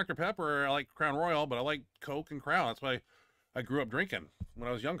 I like Dr. Pepper. I like Crown Royal, but I like Coke and Crown. That's why I grew up drinking when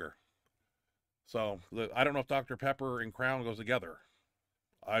I was younger. So I don't know if Dr. Pepper and Crown goes together.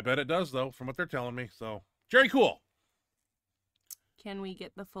 I bet it does, though, from what they're telling me. So, Jerry Cool. Can we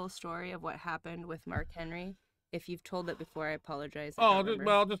get the full story of what happened with Mark Henry? If you've told it before, I apologize.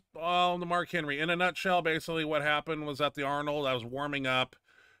 The Mark Henry. In a nutshell, basically what happened was at the Arnold, I was warming up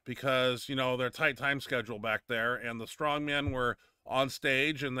because, you know, their tight time schedule back there, and the strongmen were on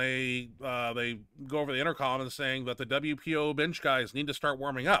stage, and they go over the intercom and saying that the WPO bench guys need to start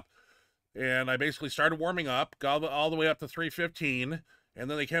warming up. And I basically started warming up, got all the way up to 3:15, and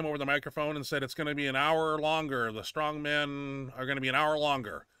then they came over the microphone and said it's going to be an hour longer. The strongmen are going to be an hour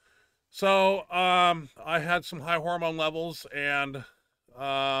longer. So I had some high hormone levels and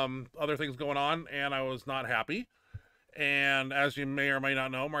other things going on, and I was not happy. And as you may or may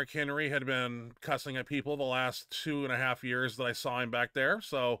not know, Mark Henry had been cussing at people the last 2.5 years that I saw him back there.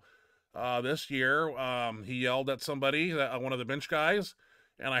 So this year, he yelled at somebody, one of the bench guys,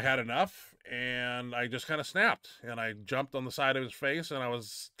 and I had enough, and I just kind of snapped, and I jumped on the side of his face, and I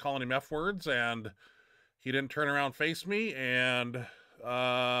was calling him F words, and he didn't turn around and face me, and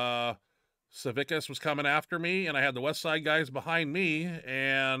Savickas was coming after me, and I had the West Side guys behind me,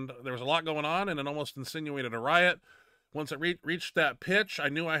 and there was a lot going on, and it almost insinuated a riot. Once it reached that pitch, I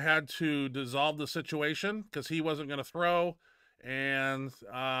knew I had to dissolve the situation because he wasn't going to throw, and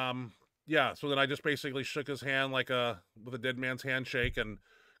yeah, so then I just basically shook his hand with a dead man's handshake and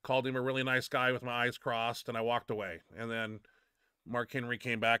called him a really nice guy with my eyes crossed, and I walked away. And then Mark Henry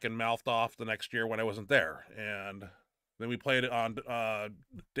came back and mouthed off the next year when I wasn't there, and then we played it on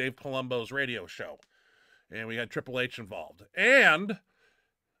Dave Palumbo's radio show, and we had Triple H involved. And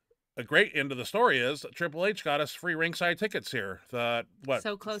a great end of the story is that Triple H got us free ringside tickets here.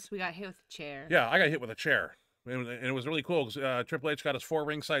 So close we got hit with a chair. Yeah, I got hit with a chair. And it was really cool because Triple H got us 4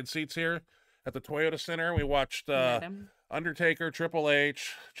 ringside seats here at the Toyota Center. We watched Undertaker, Triple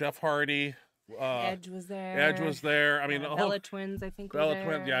H, Jeff Hardy. Edge was there. I mean, Bella Twins, I think, Bella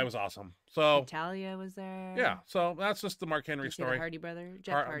Twins. Yeah, it was awesome. So Natalia was there. Yeah, so that's just the Mark Henry story. The Hardy brother,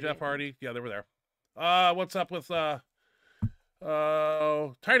 Jeff Hardy. Yeah, they were there. What's up with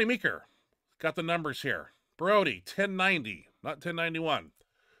Tiny Meeker? Got the numbers here. Brody 1090, not 1091.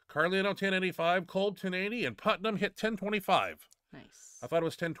 Carlino 1085, Kolb 1080, and Putnam hit 1025. Nice. I thought it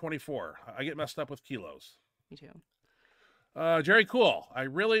was 1024. I get messed up with kilos. Me too. Jerry Cool. I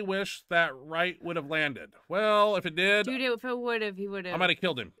really wish that right would have landed. Well, if it did, dude, if it would have, he would have. I might have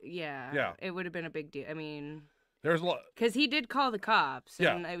killed him. Yeah. It would have been a big deal. I mean, there's a lot because he did call the cops.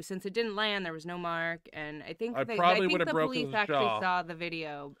 And yeah. Since it didn't land, there was no mark, and I think I probably would have the broken police his actually jaw. Saw the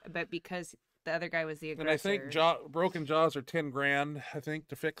video, but because the other guy was the aggressor. And I think broken jaws are $10,000. I think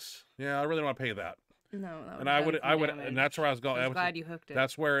to fix. Yeah, I really don't want to pay that. No, and I would, and that's where I was going. I'm glad you hooked it.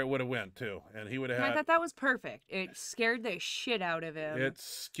 That's where it would have went too, and he would have had. I thought that was perfect. It scared the shit out of him. It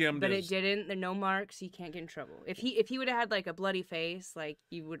skimmed, but it didn't. There are no marks. You can't get in trouble. If he would have had like a bloody face, like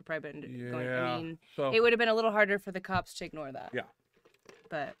you would have probably been going. I mean, it would have been a little harder for the cops to ignore that. Yeah.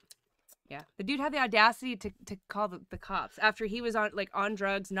 But yeah, the dude had the audacity to call the cops after he was on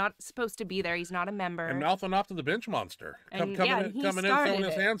drugs, not supposed to be there. He's not a member. And mouthing off to the Benchmonster, coming in, throwing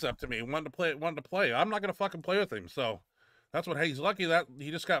his hands up to me, wanting to play. I'm not gonna fucking play with him. So that's what. Hey, he's lucky that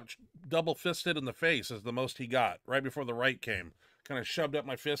he just got double fisted in the face is the most he got right before the right came. Kind of shoved up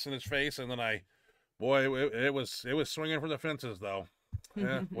my fist in his face, and then it was swinging for the fences though.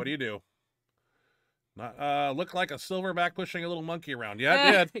 Yeah, what do you do? Looked like a silverback pushing a little monkey around.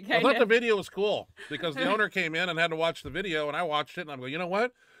 Yeah, it did. I thought the video was cool because the owner came in and had to watch the video, and I watched it, and I'm going, you know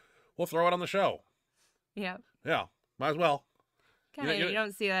what? We'll throw it on the show. Yeah. Yeah, might as well. You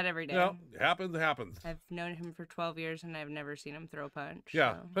don't see that every day. No, it happens. I've known him for 12 years, and I've never seen him throw a punch.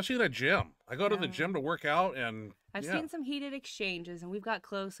 Yeah, so. Especially in a gym. I go to the gym to work out, and I've seen some heated exchanges, and we've got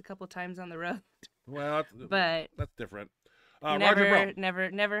close a couple times on the road. Well, but that's different.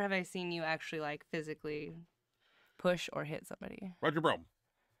 Never have I seen you actually like physically push or hit somebody. Roger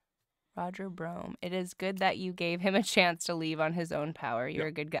Brome. It is good that you gave him a chance to leave on his own power. You're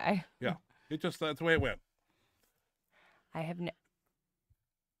a good guy. Yeah, that's the way it went. I have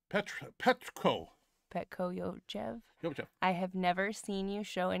Petko Yochev. I have never seen you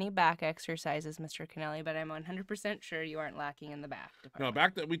show any back exercises, Mr. Kennelly, but I'm 100% sure you aren't lacking in the back department. No,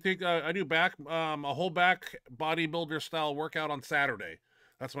 back that we take. I do back, a whole back bodybuilder style workout on Saturday.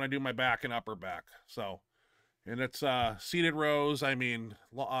 That's when I do my back and upper back. So, and it's seated rows. I mean,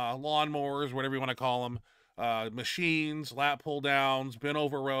 lawnmowers, whatever you want to call them, machines, lat pull downs, bent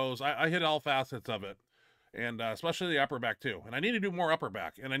over rows. I hit all facets of it. And especially the upper back too. And I need to do more upper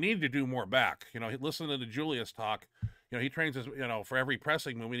back, and I need to do more back. You know, listening to Julius talk, you know, he trains us. You know, for every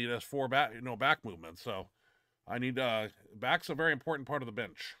pressing move, we need us 4 back movements. So I need back's a very important part of the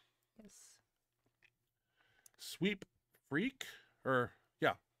bench. Yes. Sweep freak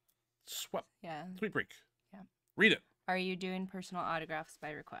Sweep Yeah. Sweep freak. Yeah. Read it. Are you doing personal autographs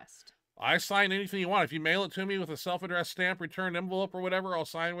by request? I sign anything you want. If you mail it to me with a self-addressed stamp, return envelope, or whatever, I'll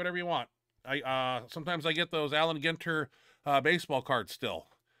sign whatever you want. Sometimes I get those Allen Ginter baseball cards still,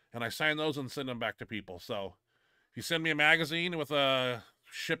 and I sign those and send them back to people. So if you send me a magazine with a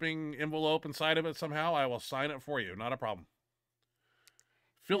shipping envelope inside of it somehow, I will sign it for you. Not a problem.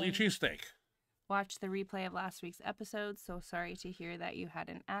 Philly cheesesteak. Watch the replay of last week's episode. So sorry to hear that you had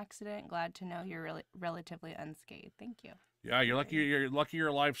an accident. Glad to know you're relatively unscathed. Thank you. Yeah, you're lucky. You're lucky you're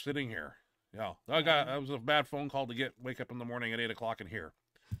alive sitting here. Yeah, that was a bad phone call to wake up in the morning at 8 o'clock in here.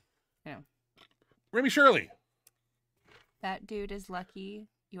 Yeah. Remy Shirley. That dude is lucky.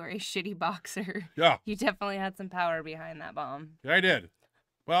 You're a shitty boxer. Yeah. You definitely had some power behind that bomb. Yeah, I did.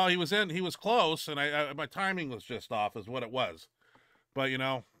 Well, he was close, and my timing was just off, is what it was. But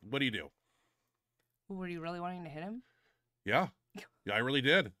what do you do? Were you really wanting to hit him? Yeah. Yeah, I really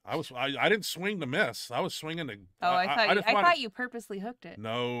did. I didn't swing to miss. I was swinging to. Oh, I thought you purposely hooked it.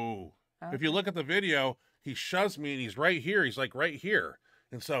 No. Okay. If you look at the video, he shoves me, and he's right here. He's like right here,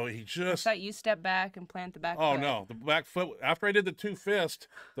 and so he just. I thought you stepped back and plant the back foot. Oh no, the back foot. After I did the 2 fist,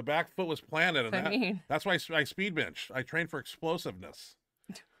 the back foot was planted, and that's why I speed bench. I train for explosiveness.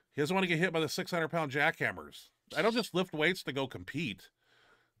 He doesn't want to get hit by the 600-pound jackhammers. I don't just lift weights to go compete.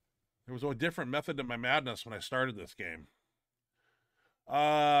 There was a different method to my madness when I started this game.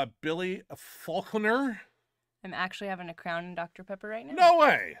 Billy Faulkner. I'm actually having a Crown and Dr. Pepper right now. No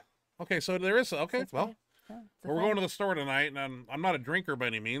way. Okay, so there is. Okay, That's well, we're going to the store tonight, and I'm not a drinker by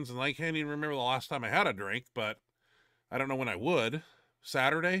any means, and I can't even remember the last time I had a drink, but I don't know when I would.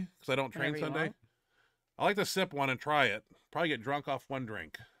 Saturday, because I don't train Sunday. I like to sip one and try it. Probably get drunk off one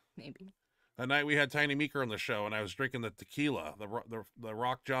drink. Maybe. That night we had Tiny Meeker on the show, and I was drinking the tequila, the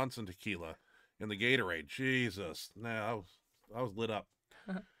Rock Johnson tequila in the Gatorade. Jesus. No, I was lit up.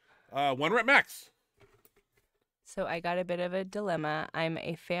 One rep max. So I got a bit of a dilemma. I'm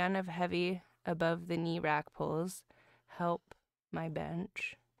a fan of heavy above-the-knee rack pulls. Help my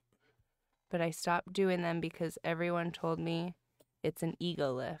bench. But I stopped doing them because everyone told me it's an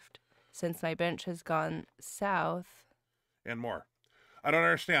ego lift. Since my bench has gone south. And more. I don't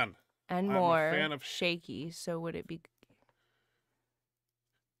understand. And more a fan of shaky, so would it be...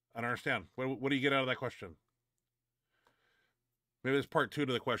 I don't understand. What do you get out of that question? Maybe there's part 2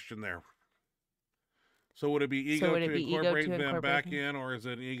 to the question there. So would it be ego to incorporate them back in, or is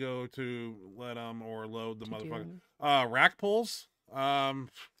it ego to let them or load the motherfucker? Rack pulls? I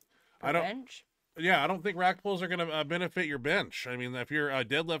don't... Bench? Yeah, I don't think rack pulls are going to benefit your bench. I mean, if you're a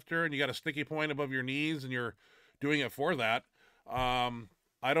deadlifter and you got a sticky point above your knees and you're doing it for that,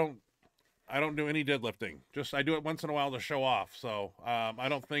 I don't do any deadlifting. I do it once in a while to show off. So I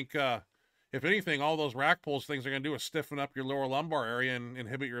don't think, if anything, all those rack pulls things are going to do is stiffen up your lower lumbar area and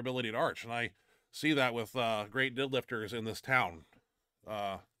inhibit your ability to arch. And I see that with great deadlifters in this town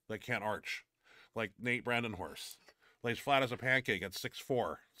that can't arch, like Nate Brandenhorst. Lays flat as a pancake at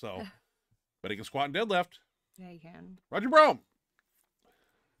 6'4". So, but he can squat and deadlift. Yeah, he can. Roger Brome.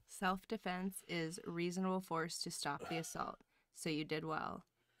 Self-defense is reasonable force to stop the assault. So you did well.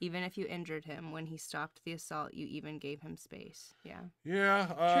 Even if you injured him, when he stopped the assault, you even gave him space. Yeah. Yeah.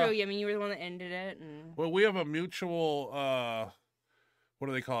 True. I mean, you were the one that ended it. Well, we have a mutual, what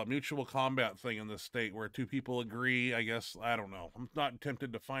do they call it? Mutual combat thing in this state where 2 people agree, I guess. I don't know. I'm not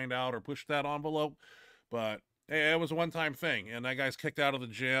tempted to find out or push that envelope, but hey, it was a one-time thing. And that guy's kicked out of the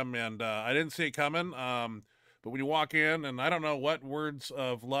gym, and I didn't see it coming. But when you walk in, and I don't know what words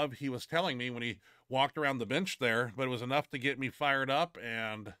of love he was telling me when he walked around the bench there, but it was enough to get me fired up,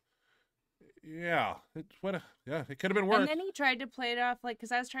 and yeah, it could have been worse. And then he tried to play it off, like,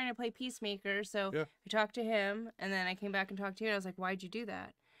 because I was trying to play peacemaker, so I talked to him, and then I came back and talked to you, and I was like, why'd you do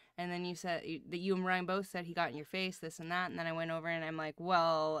that? And then you said that you and Ryan both said he got in your face, this and that. And then I went over and I'm like,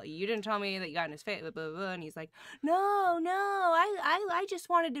 well, you didn't tell me that you got in his face, blah, blah, blah. And he's like, no, I just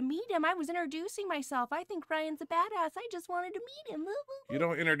wanted to meet him. I was introducing myself. I think Ryan's a badass. I just wanted to meet him. Blah, blah, blah. You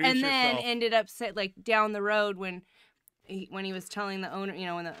don't introduce yourself. And then ended up down the road when he was telling the owner,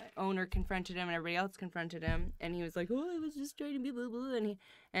 when the owner confronted him and everybody else confronted him, and he was like, oh, I was just trying to be blah, blah,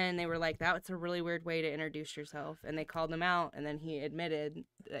 and they were like, that's a really weird way to introduce yourself, and they called him out, and then he admitted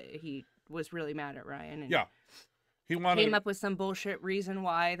that he was really mad at Ryan, and he came up with some bullshit reason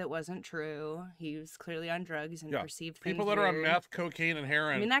why that wasn't true. He was clearly on drugs and perceived things people that weird. are on meth, cocaine, and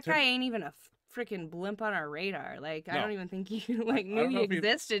heroin. I mean, that guy ain't even a freaking blimp on our radar. Like, no. I don't even think you knew he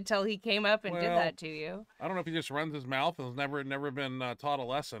existed till he came up and did that to you. I don't know if he just runs his mouth and has never been taught a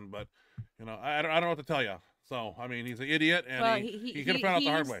lesson, but I don't know what to tell you. So I mean, he's an idiot, and he could have found out the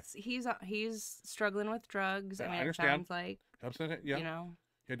hard way. He's struggling with drugs. Yeah, I mean, I understand. It sounds like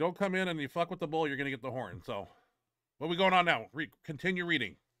yeah, don't come in and you fuck with the bull, you're gonna get the horn. So what are we going on now? Continue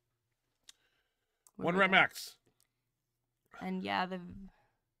reading. 1 rep max. And yeah, the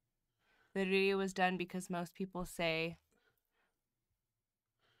video was done because most people say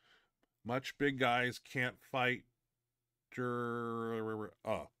much big guys can't fight. Can't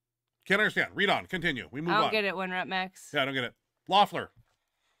understand. Read on. Continue. We move on. I don't get it. 1 rep max. Yeah, I don't get it. Loeffler.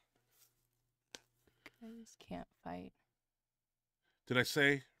 Guys can't fight. Did I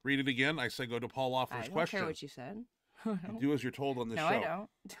say read it again? I said go to Paul Loeffler's question. I don't care what you said. Do as you're told on this show. No, I don't.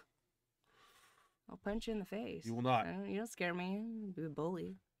 I'll punch you in the face. You will not. You don't scare me. Be a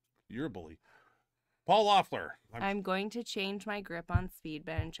bully. You're a bully. Paul Loeffler. I'm going to change my grip on speed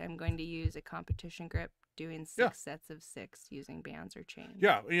bench. I'm going to use a competition grip, doing 6 sets of 6 using bands or chains.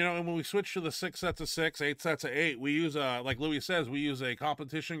 Yeah, you know, and when we switch to the 6 sets of 6, 8 sets of 8, we use like Louis says, we use a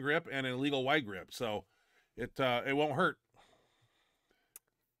competition grip and an illegal wide grip, so it won't hurt.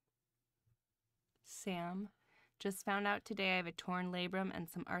 Sam, just found out today I have a torn labrum and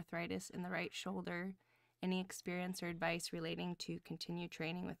some arthritis in the right shoulder. Any experience or advice relating to continue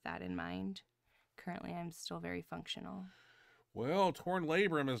training with that in mind? Currently, I'm still very functional. Well, torn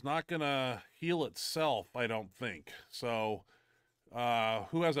labrum is not going to heal itself, I don't think. So,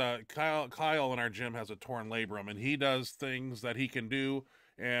 who has a Kyle in our gym has a torn labrum, and he does things that he can do,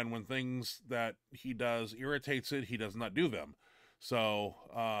 and when things that he does irritates it, he does not do them. So,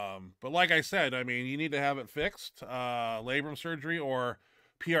 but like I said, I mean, you need to have it fixed. Labrum surgery or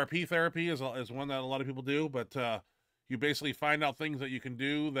PRP therapy is one that a lot of people do, but you basically find out things that you can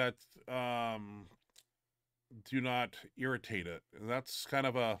do that do not irritate it. And that's kind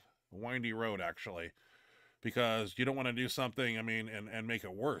of a windy road, actually, because you don't want to do something, I mean, and make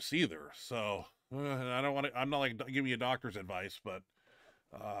it worse either. So I don't want to, I'm not like giving you doctor's advice, but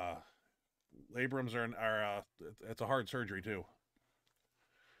labrums are it's a hard surgery too.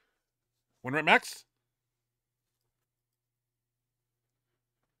 1 rep max.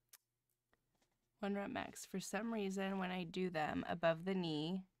 1 rep max. For some reason, when I do them above the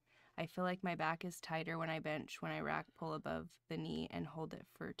knee, I feel like my back is tighter when I bench, when I rack pull above the knee and hold it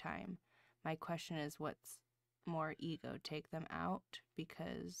for time. My question is, what's more ego? Take them out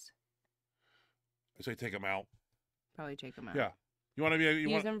because... I say take them out. Probably take them out. Yeah. You want to be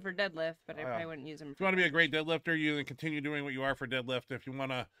use them for deadlift, but I probably wouldn't use them for... If you want to be a great deadlifter, you then continue doing what you are for deadlift. If you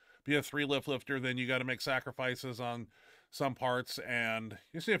want to be a 3-lift lifter, then you got to make sacrifices on some parts, and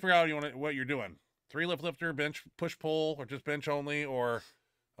you see to figure out what you're doing. 3-lift lifter, bench, push, pull, or just bench only, or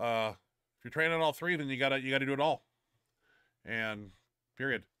if you're training all 3, then you gotta do it all. And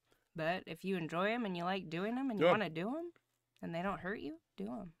period. But if you enjoy them and you like doing them and you want to do them, and they don't hurt you, do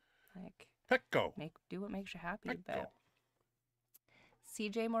them. Like Pecco. Do what makes you happy. Pecco. But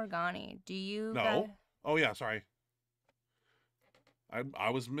CJ Morgani, do you? No. Oh yeah, sorry. I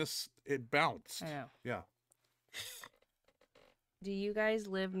was it bounced. I know. Yeah. Do you guys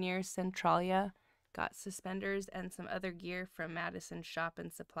live near Centralia? Got suspenders and some other gear from Madison Shop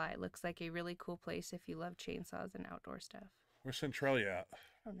and Supply. Looks like a really cool place if you love chainsaws and outdoor stuff. Where's Centralia at? I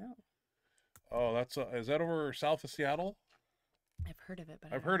don't know. Oh, that's is that over south of Seattle? I've heard of it,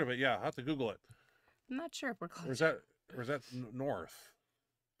 but I've heard of it. Yeah, I have to Google it. I'm not sure if we're close. Or is that north?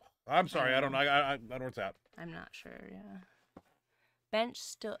 I'm sorry, I don't know. I don't know where it's at. I'm not sure. Yeah. Bench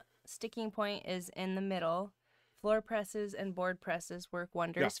sticking point is in the middle. Floor presses and board presses work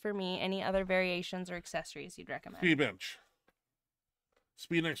wonders for me. Any other variations or accessories you'd recommend? Speed bench.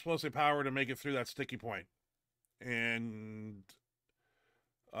 Speed and explosive power to make it through that sticky point. And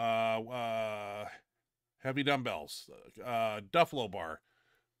heavy dumbbells. Duffalo bar.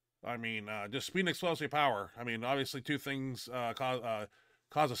 I mean, just speed and explosive power. I mean, obviously 2 things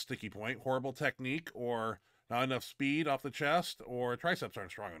cause a sticky point. Horrible technique, or not enough speed off the chest, or triceps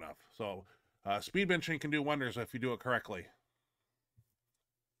aren't strong enough. So speed benching can do wonders if you do it correctly.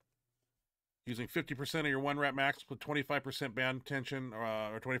 Using 50% of your 1 rep max with 25% band tension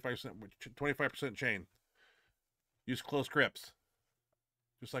or 25% chain. Use close grips,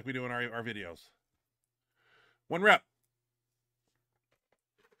 just like we do in our videos. 1 rep.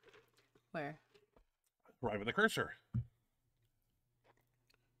 Where? Right with the cursor.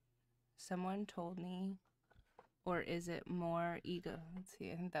 Someone told me, or is it more ego? Let's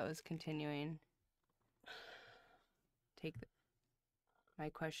see, I think that was continuing. My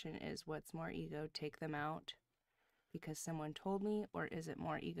question is, what's more ego? Take them out because someone told me, or is it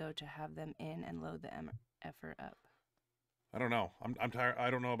more ego to have them in and load the effort up? I don't know. I'm tired. I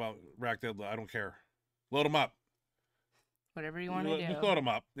don't know about rack deadlift. I don't care. Load them up. Whatever you want to do. Just load them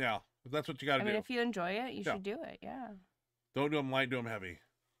up. Yeah. If that's what you got to do. I mean, if you enjoy it, you should do it. Yeah. Don't do them light, do them heavy.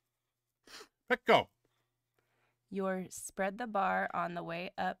 Pick go. Your spread the bar on the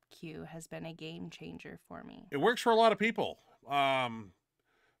way up cue has been a game changer for me. It works for a lot of people.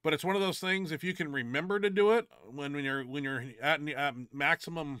 But it's one of those things, if you can remember to do it when you're at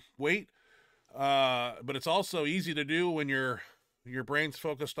maximum weight, but it's also easy to do when your brain's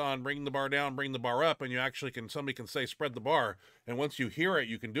focused on bringing the bar down, bring the bar up, and you actually somebody can say spread the bar, and once you hear it,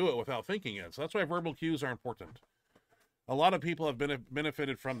 you can do it without thinking it. So that's why verbal cues are important. A lot of people have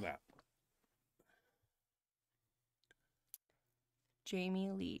benefited from that.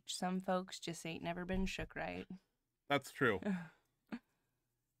 Jamie Leach, some folks just ain't never been shook right. That's true.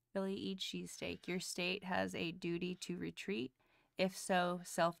 Billy eat cheesesteak. Your state has a duty to retreat. If so,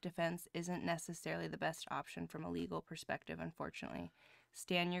 self-defense isn't necessarily the best option from a legal perspective, unfortunately.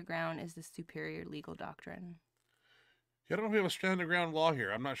 Stand your ground is the superior legal doctrine. I don't know if we have a stand your ground law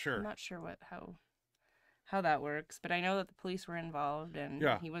here. I'm not sure. I'm not sure how that works, but I know that the police were involved and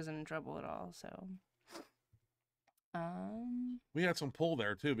he wasn't in trouble at all, so... We had some pull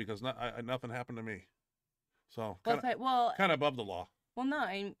there too because nothing happened to me, so kind of above the law. Well, no,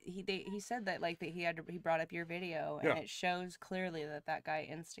 he said that like that he brought up your video and it shows clearly that guy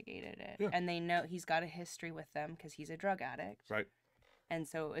instigated it, and they know he's got a history with them because he's a drug addict, right? And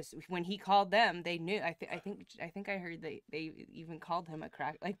so when he called them, they knew. I think I heard they even called him a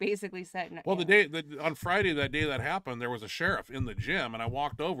crack, like basically said. Well, on Friday, that day that happened, there was a sheriff in the gym, and I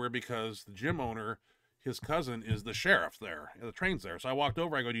walked over because the gym owner, his cousin, is the sheriff there. The train's there. So I walked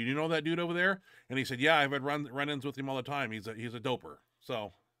over. I go, "Do you know that dude over there?" And he said, "Yeah, I've had run-ins with him all the time. He's a doper."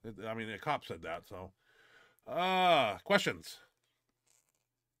 So, I mean, a cop said that. So, questions?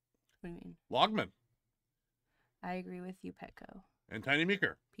 What do you mean? Logman. I agree with you, Petco. And Tiny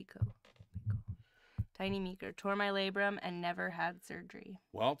Meeker. Pico. Tiny Meeker. Tore my labrum and never had surgery.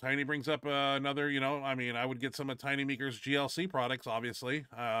 Well, Tiny brings up another, I mean, I would get some of Tiny Meeker's GLC products, obviously.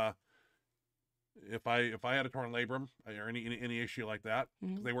 If I had a torn labrum or any issue like that,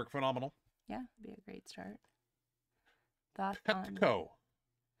 they work phenomenal. Yeah, it'd be a great start. Petco.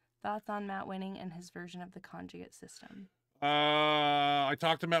 Thoughts on Matt Winning and his version of the conjugate system? I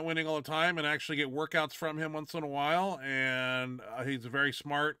talk to Matt Winning all the time and actually get workouts from him once in a while. And he's very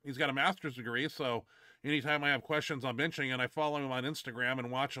smart. He's got a master's degree. So anytime I have questions on benching, and I follow him on Instagram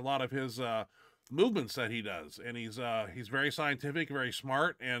and watch a lot of his movements that he does. And he's very scientific, very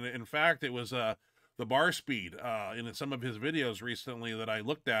smart. And in fact, it was the bar speed in some of his videos recently that I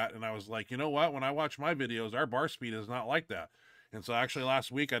looked at. And I was like, you know what? When I watch my videos, our bar speed is not like that. And so actually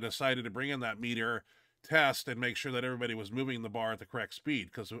last week I decided to bring in that meter test and make sure that everybody was moving the bar at the correct speed,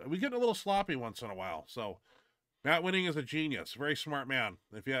 because we get a little sloppy once in a while. So Matt Winning is a genius, very smart man.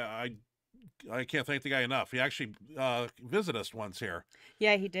 I can't thank the guy enough. He actually visited us once here.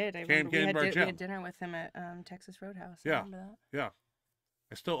 Yeah, he did. I remember we had dinner with him at Texas Roadhouse. I remember that. Yeah.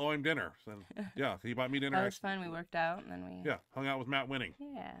 I still owe him dinner. So, yeah, he bought me dinner. That was fun. We worked out and then we hung out with Matt Winning.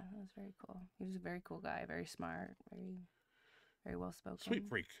 Yeah, that was very cool. He was a very cool guy, very smart, very well spoken. Sweet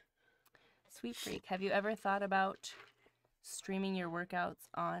freak. Sweet freak. Have you ever thought about streaming your workouts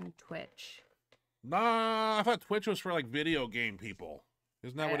on Twitch? Nah, I thought Twitch was for like video game people.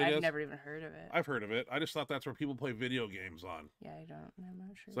 Isn't that what it is? I've never even heard of it. I've heard of it. I just thought that's where people play video games on. Yeah, I'm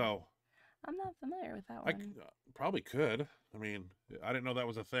not sure. So I'm not familiar with that one. I probably could. I mean, I didn't know that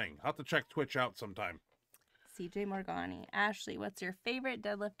was a thing. I'll have to check Twitch out sometime. CJ Morgani. Ashley, what's your favorite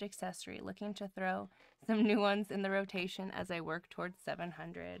deadlift accessory? Looking to throw some new ones in the rotation as I work towards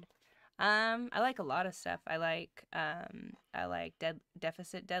 700. I like a lot of stuff. I like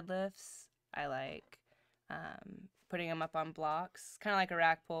deficit deadlifts. I like putting them up on blocks, kind of like a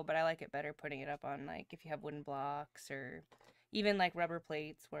rack pull, but I like it better putting it up on, like, if you have wooden blocks, or even like rubber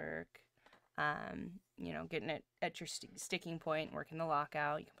plates work. Getting it at your sticking point, working the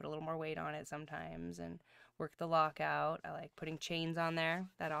lockout. You can put a little more weight on it sometimes and work the lockout. I like putting chains on there.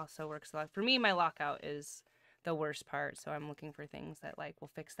 That also works a lot. For me, my lockout is the worst part, so I'm looking for things that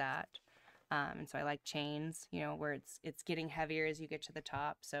will fix that. And so I like chains, where it's getting heavier as you get to the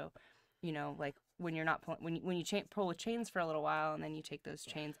top. So, like when you're not pulling, when you pull with chains for a little while, and then you take those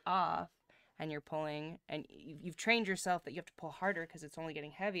chains off and you're pulling, and you've trained yourself that you have to pull harder because it's only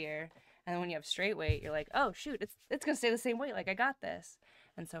getting heavier. And then when you have straight weight, you're like, oh shoot, it's gonna stay the same weight. Like, I got this.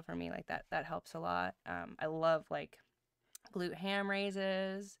 And so for me, like that helps a lot. I love like glute ham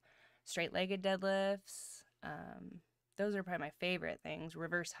raises, straight legged deadlifts. Those are probably my favorite things.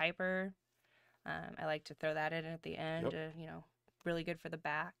 Reverse hyper. I like to throw that in at the end. Really good for the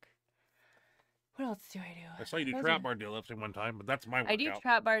back. What else do I do? I saw you do trap bar deadlifting one time, but that's my workout. I do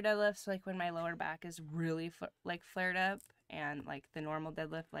trap bar deadlifts like when my lower back is really flared up, and like the normal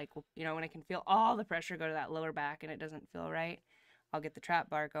deadlift, when I can feel all the pressure go to that lower back and it doesn't feel right, I'll get the trap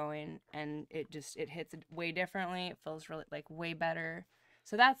bar going, and it hits it way differently. It feels really way better.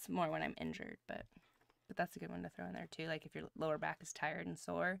 So that's more when I'm injured, but but that's a good one to throw in there too. Like if your lower back is tired and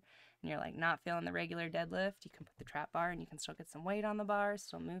sore and you're like not feeling the regular deadlift, you can put the trap bar and you can still get some weight on the bar,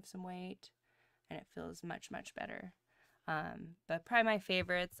 still move some weight, and it feels much, much better. But probably my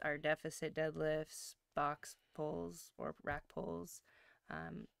favorites are deficit deadlifts, box pulls or rack pulls,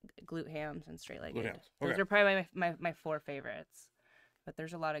 glute hams, and straight legged. Okay. Those are probably my 4 favorites. But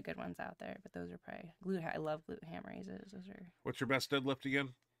there's a lot of good ones out there. But those are probably I love glute ham raises. Those are. What's your best deadlift again?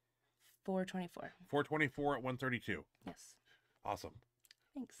 424. 424 at 132. Yes. Awesome.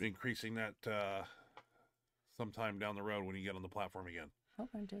 Thanks. Be increasing that sometime down the road when you get on the platform again.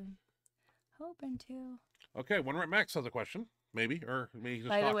 Hoping to. Okay, One Rep Max has a question, maybe, or maybe he's just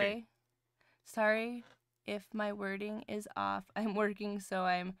By talking. the way, sorry if my wording is off. I'm working, so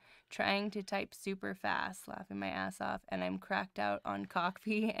I'm trying to type super fast, laughing my ass off, and I'm cracked out on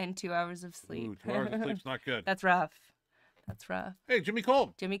coffee and 2 hours of sleep. Ooh, 2 hours of sleep's not good. That's rough. That's rough. Hey, Jimmy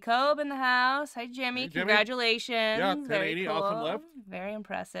Kolb. Jimmy Kolb in the house. Hi, Jimmy. Hey, Jimmy. Congratulations. Yeah, Very 1080, awesome cool. lift. Very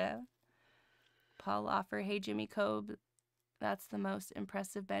impressive. Paul Offer. Hey, Jimmy Kolb. That's the most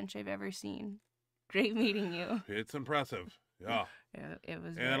impressive bench I've ever seen. Great meeting you. It's impressive. Yeah. It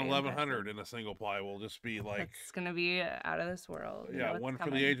was. And 1100 in a single ply will just be like. It's gonna be out of this world. You Yeah, know one it's for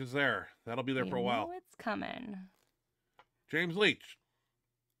the coming. ages there. That'll be there for a while. You know it's coming. James Leach.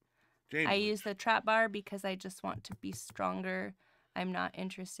 I use the trap bar because I just want to be stronger. I'm not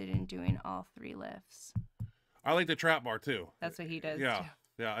interested in doing all 3 lifts. I like the trap bar too. That's what he does. Yeah. Too.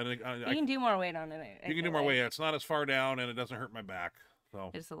 Yeah. You can do more weight on it. You can do more weight. It's not as far down and it doesn't hurt my back. So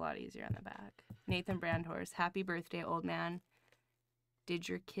It's a lot easier on the back. Nathan Brandhorst. Happy birthday, old man. Did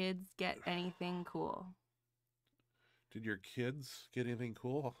your kids get anything cool? Did your kids get anything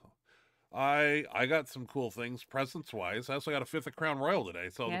cool? I got some cool things presents wise. I also got a 5th of Crown Royal today,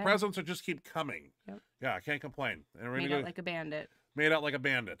 so the presents will just keep coming. Yep. Yeah, I can't complain. And Made out like a bandit. Made out like a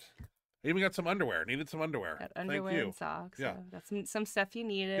bandit. I even got some underwear. Needed some underwear. Got underwear Thank you. and socks. Yeah. So got some stuff you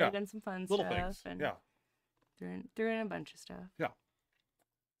needed Yeah. and some fun Little stuff. things. And Yeah. threw in a bunch of stuff. Yeah.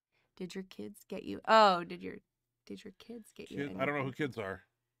 Did your kids get you? Oh, did your kids get you? I don't know who kids are.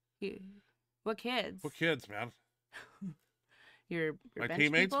 What kids? What kids, man? Your My bench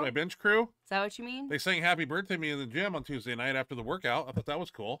teammates, people? my bench crew. Is that what you mean? They sang happy birthday to me in the gym on Tuesday night after the workout. I thought that was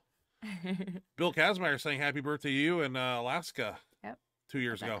cool. Bill Kazmaier sang happy birthday to you in Alaska. Yep. 2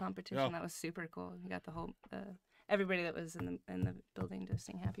 years that ago. competition. Yeah. That was super cool. You got the whole everybody that was in the building to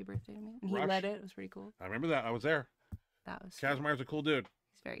sing happy birthday to me. And he Rush. led it. It was pretty cool. I remember that. I was there. That was sweet. Kazmaier's a cool dude.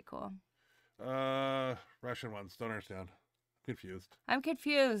 He's very cool. Russian ones. Don't understand. Confused. I'm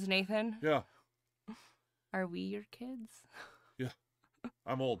confused, Nathan. Yeah. Are we your kids?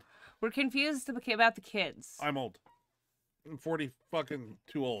 I'm old. We're confused about the kids. I'm old. I'm 40 fucking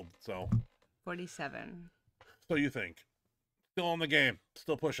too old, so. 47. So you think. Still in the game.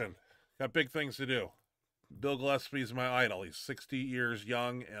 Still pushing. Got big things to do. Bill Gillespie's my idol. He's 60 years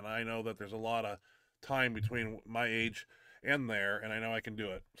young, and I know that there's a lot of time between my age and there, and I know I can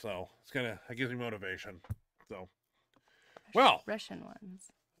do it. So it gives me motivation. So, well. Russian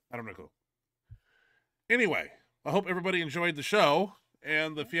ones. I don't know who. Anyway, I hope everybody enjoyed the show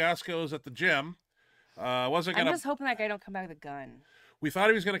and the fiascos at the gym. I'm just hoping that guy don't come back with a gun. We thought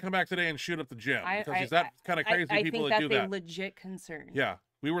he was gonna come back today and shoot up the gym because he's that kind of crazy people that do that. I think that's a legit concern. Yeah,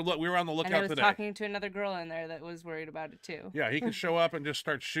 we were on the lookout and I was today. talking to another girl in there that was worried about it too. Yeah, he could show up and just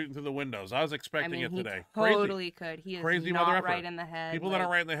start shooting through the windows. I was expecting it today. He totally could. He is crazy not mother right in the head. People that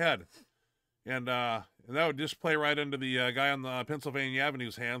aren't right in the head. And that would just play right into the guy on the Pennsylvania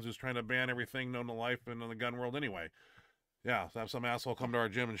Avenue's hands who's trying to ban everything known to life and in the gun world anyway. Yeah, so have some asshole come to our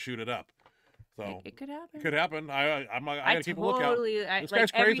gym and shoot it up. So it could happen. It could happen. I gotta keep a lookout. This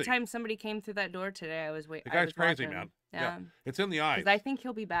guy's crazy. Every time somebody came through that door today, I was waiting. The guy's crazy, man. Yeah, it's in the eyes. Because I think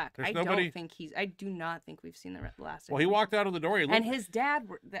he'll be back. There's I do not think we've seen the last. Well, he walked out of the door. And his dad,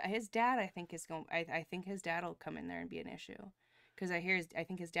 I think is going. I think his dad will come in there and be an issue. Because I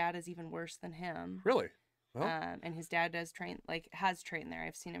think his dad is even worse than him. Really? Well, and his dad has trained there.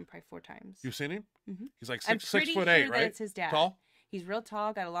 I've seen him probably 4 times. You've seen him? Mm-hmm. He's like I'm 6'8", sure right? That it's his dad. Tall? He's real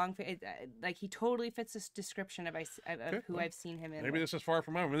tall, got a long face. Like, he totally fits this description of who I've seen him in. Maybe this is far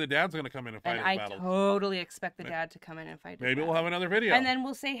from home. Maybe the dad's going to come in and fight his battle. And I totally expect the dad to come in and fight his Maybe battle. we'll have another video. And then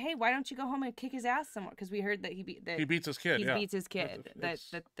we'll say, hey, why don't you go home and kick his ass somewhere? Because we heard that he beats his kid. He beats his kid.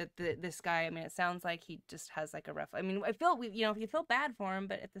 This guy, I mean, it sounds like he just has, like, a rough... I mean, you feel bad for him,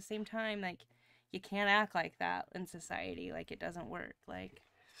 but at the same time, like, you can't act like that in society. Like, it doesn't work. Like...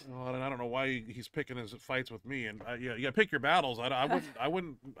 Well, and I don't know why he's picking his fights with me. And you gotta pick your battles. I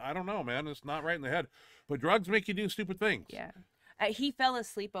wouldn't. I don't know, man. It's not right in the head. But drugs make you do stupid things. Yeah. He fell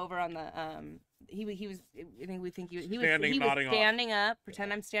asleep over on the He was. I think he was nodding standing up.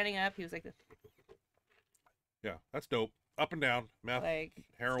 Pretend I'm standing up. He was like this. Yeah, that's dope. Up and down, meth, Like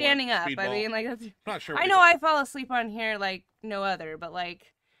heroin, standing up. speedball. I mean, like that's. I'm not sure. I know I fall asleep on here like no other, but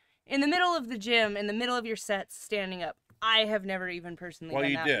like in the middle of the gym, in the middle of your sets, standing up. I have never even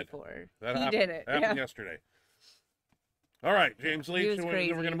personally done that before. He did it. That happened yesterday. All right, James Leach, then we're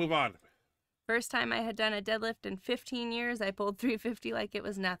going to move on. First time I had done a deadlift in 15 years, I pulled 350 like it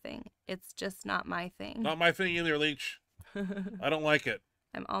was nothing. It's just not my thing. Not my thing either, Leach. I don't like it.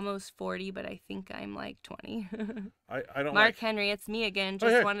 I'm almost 40, but I think I'm like 20. I don't Mark Henry, it's me again.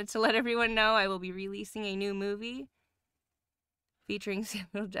 Just hey. wanted to let everyone know I will be releasing a new movie featuring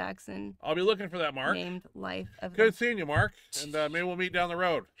Samuel Jackson. I'll be looking for that, Mark. Named Life of Good seeing you, Mark. And maybe we'll meet down the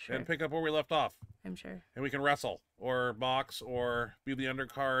road and pick up where we left off. I'm sure. And we can wrestle or box or be the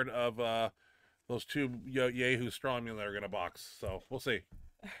undercard of those two Yahoo strongmen that are going to box. So we'll see.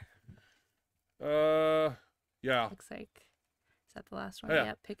 Yeah. Looks like. Is that the last one? Yeah.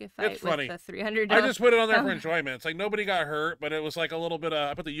 Yep. Pick a fight It's with funny. the $300. I just put it on there for enjoyment. It's like nobody got hurt, but it was like a little bit of,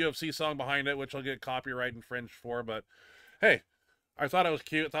 I put the UFC song behind it, which I'll get copyright infringed for. But hey, I thought it was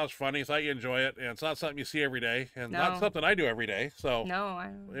cute. I thought it was funny. I thought you enjoy it. And it's not something you see every day and not something I do every day. So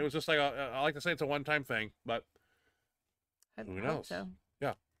it was just like, I like to say it's a one-time thing, but who knows? Hope so.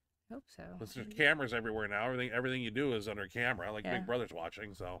 Yeah. Hope so. There's cameras everywhere now. Everything you do is under camera, like Big Brother's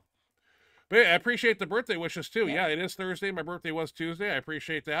watching. So, but yeah, I appreciate the birthday wishes too. Yeah, it is Thursday. My birthday was Tuesday. I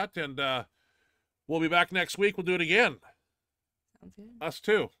appreciate that, and we'll be back next week. We'll do it again. Sounds good. Us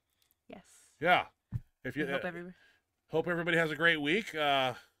too. Yes. Yeah. If you hope everybody has a great week.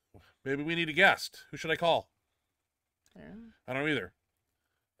 Maybe we need a guest. Who should I call? I don't know. I don't know either.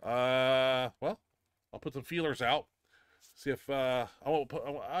 Well, I'll put some feelers out. See if I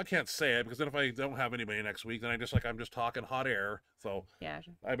can't say it because then if I don't have anybody next week, then I'm just talking hot air. So yeah,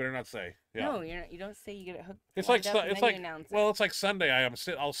 I better not say. Yeah. No, you don't say. You get it hooked. It's like it's like Sunday.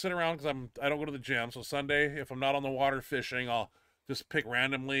 I'll sit around because I don't go to the gym. So Sunday, if I'm not on the water fishing, I'll just pick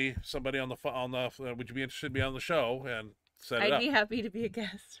randomly somebody on the would you be interested to be on the show and set it up. I'd be happy to be a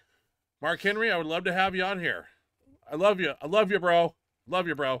guest. Mark Henry, I would love to have you on here. I love you. I love you, bro. Love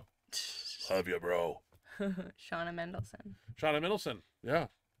you, bro. Love you, bro. Shauna Mendelson. Yeah.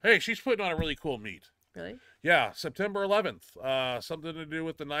 Hey, she's putting on a really cool meet. Really? Yeah, September 11th. Something to do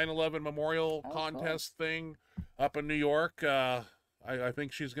with the 9/11 Memorial Contest thing up in New York. I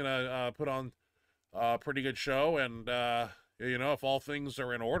think she's gonna put on a pretty good show, and if all things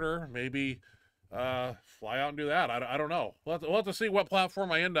are in order, maybe fly out and do that. I don't know. We'll have to see what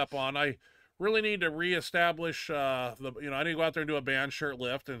platform I end up on. I really need to reestablish I need to go out there and do a band shirt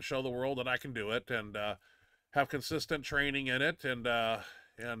lift and show the world that I can do it, and have consistent training in it, and go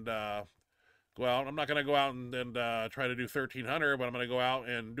out. I'm not going to go out and try to do 1,300, but I'm going to go out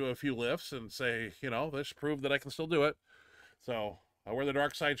and do a few lifts and say, this proved that I can still do it. So I wear the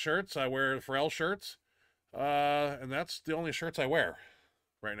Dark Side shirts. I wear the Pharrell shirts, and that's the only shirts I wear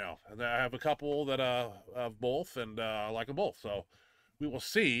right now. And I have a couple that of both, and I like them both. So we will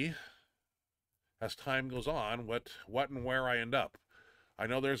see as time goes on what and where I end up. I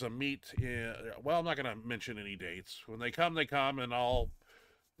know there's a meet I'm not going to mention any dates. When they come, and I'll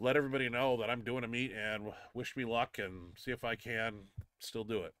let everybody know that I'm doing a meet and wish me luck and see if I can still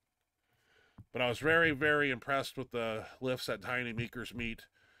do it. But I was very, very impressed with the lifts at Tiny Meeker's meet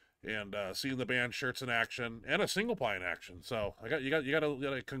and seeing the band shirts in action and a single ply in action. So you got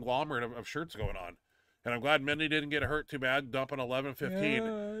a conglomerate of shirts going on. And I'm glad Mindy didn't get hurt too bad, dumping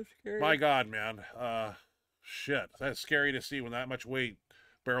 11:15. Yeah, my God, man. Shit. That's scary to see when that much weight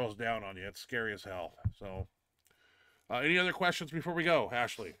barrels down on you. It's scary as hell. So, any other questions before we go,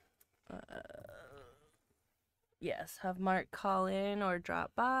 Ashley? Yes. Have Mark call in or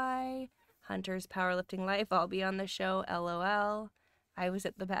drop by. Hunter's Powerlifting Life. I'll be on the show. LOL. I was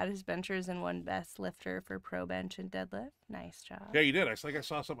at the Baddest Benchers and won Best Lifter for Pro Bench and Deadlift. Nice job. Yeah, you did. I think I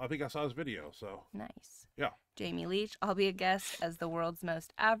saw his video. So nice. Yeah. Jamie Leach. I'll be a guest as the world's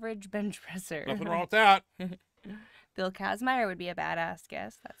most average bench presser. Nothing wrong with that. Bill Kazmaier would be a badass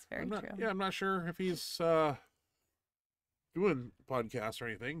guest. That's very true. Yeah, I'm not sure if he's doing podcasts or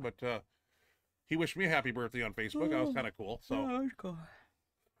anything, but he wished me a happy birthday on Facebook. That was kind of cool. So that was cool.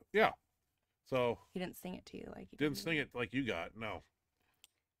 Yeah. So he didn't sing it to you like didn't sing it like you got. No.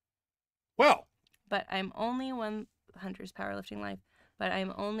 Well, but I'm only Hunter's Powerlifting Life, but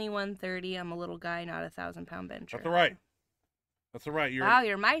I'm only 130. I'm a little guy, not a 1,000-pound bencher. That's all right. That's all right.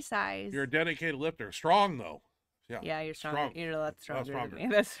 You're my size. You're a dedicated lifter. Strong though. Yeah, you're strong. You're a lot stronger than me.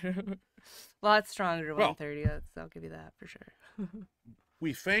 That's a lot stronger to 130. I'll give you that for sure.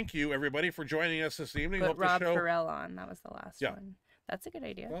 We thank you, everybody, for joining us this evening. Put Rob Farrell on. That was the last one. That's a good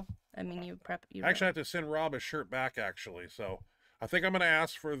idea. Well, I mean, you actually have to send Rob a shirt back, actually. So I think I'm going to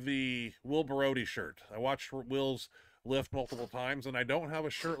ask for the Will Barodi shirt. I watched Will's lift multiple times, and I don't have a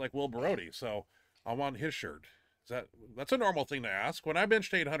shirt like Will Barodi, so I want his shirt. That's a normal thing to ask. When I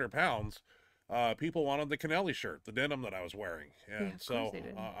benched 800 pounds, people wanted the Kennelly shirt, the denim that I was wearing, and so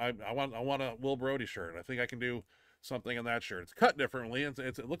I want a Will Barodi shirt. I think I can do something in that shirt. It's cut differently, and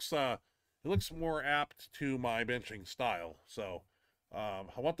it looks more apt to my benching style. So I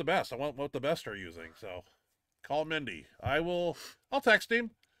want the best. I want what the best are using. So call Mindy. I'll text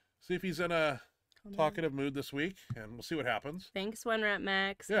him, see if he's in a talkative mood this week, and we'll see what happens. Thanks, One Rep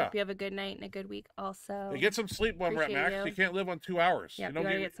Max. Yeah. Hope you have a good night and a good week also. Hey, get some sleep, One Rep Max. You can't live on 2 hours. Yeah, you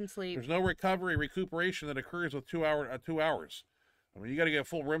gotta get some sleep. There's no recuperation that occurs with 2 hours. I mean, you got to get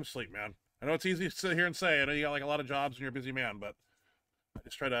full REM sleep, man. I know it's easy to sit here and say. I know you got like a lot of jobs and you're a busy man, but I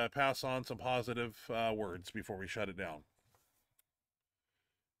just try to pass on some positive words before we shut it down.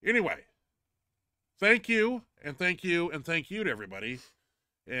 Anyway, thank you, and thank you, and thank you to everybody.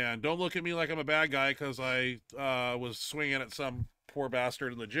 And don't look at me like I'm a bad guy because I was swinging at some poor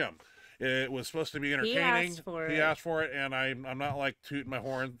bastard in the gym. It was supposed to be entertaining. He asked for it, and I'm not like tooting my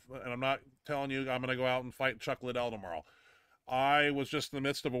horn, and I'm not telling you I'm going to go out and fight Chuck Liddell tomorrow. I was just in the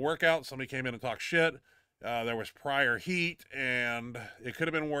midst of a workout. Somebody came in and talked shit. There was prior heat, and it could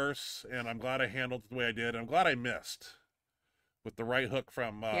have been worse, and I'm glad I handled it the way I did. I'm glad I missed with the right hook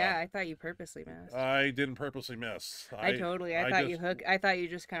from... yeah, I thought you purposely missed. I didn't purposely miss. I thought you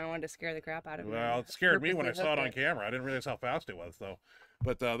just kind of wanted to scare the crap out of me. Well, it scared me when I saw it on camera. I didn't realize how fast it was, though.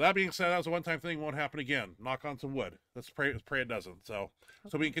 But that being said, that was a one-time thing. Won't happen again. Knock on some wood. Let's pray it doesn't. So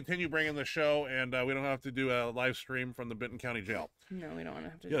we can continue bringing the show, and we don't have to do a live stream from the Benton County Jail. No, we don't want to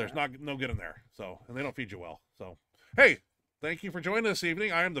have to do that. There's no good in there. So, and they don't feed you well. So, hey, thank you for joining us this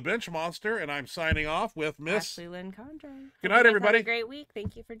evening. I am the Bench Monster, and I'm signing off with Miss Ashley Lynn Condren. Good night, everybody. Have a great week.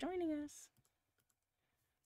 Thank you for joining us.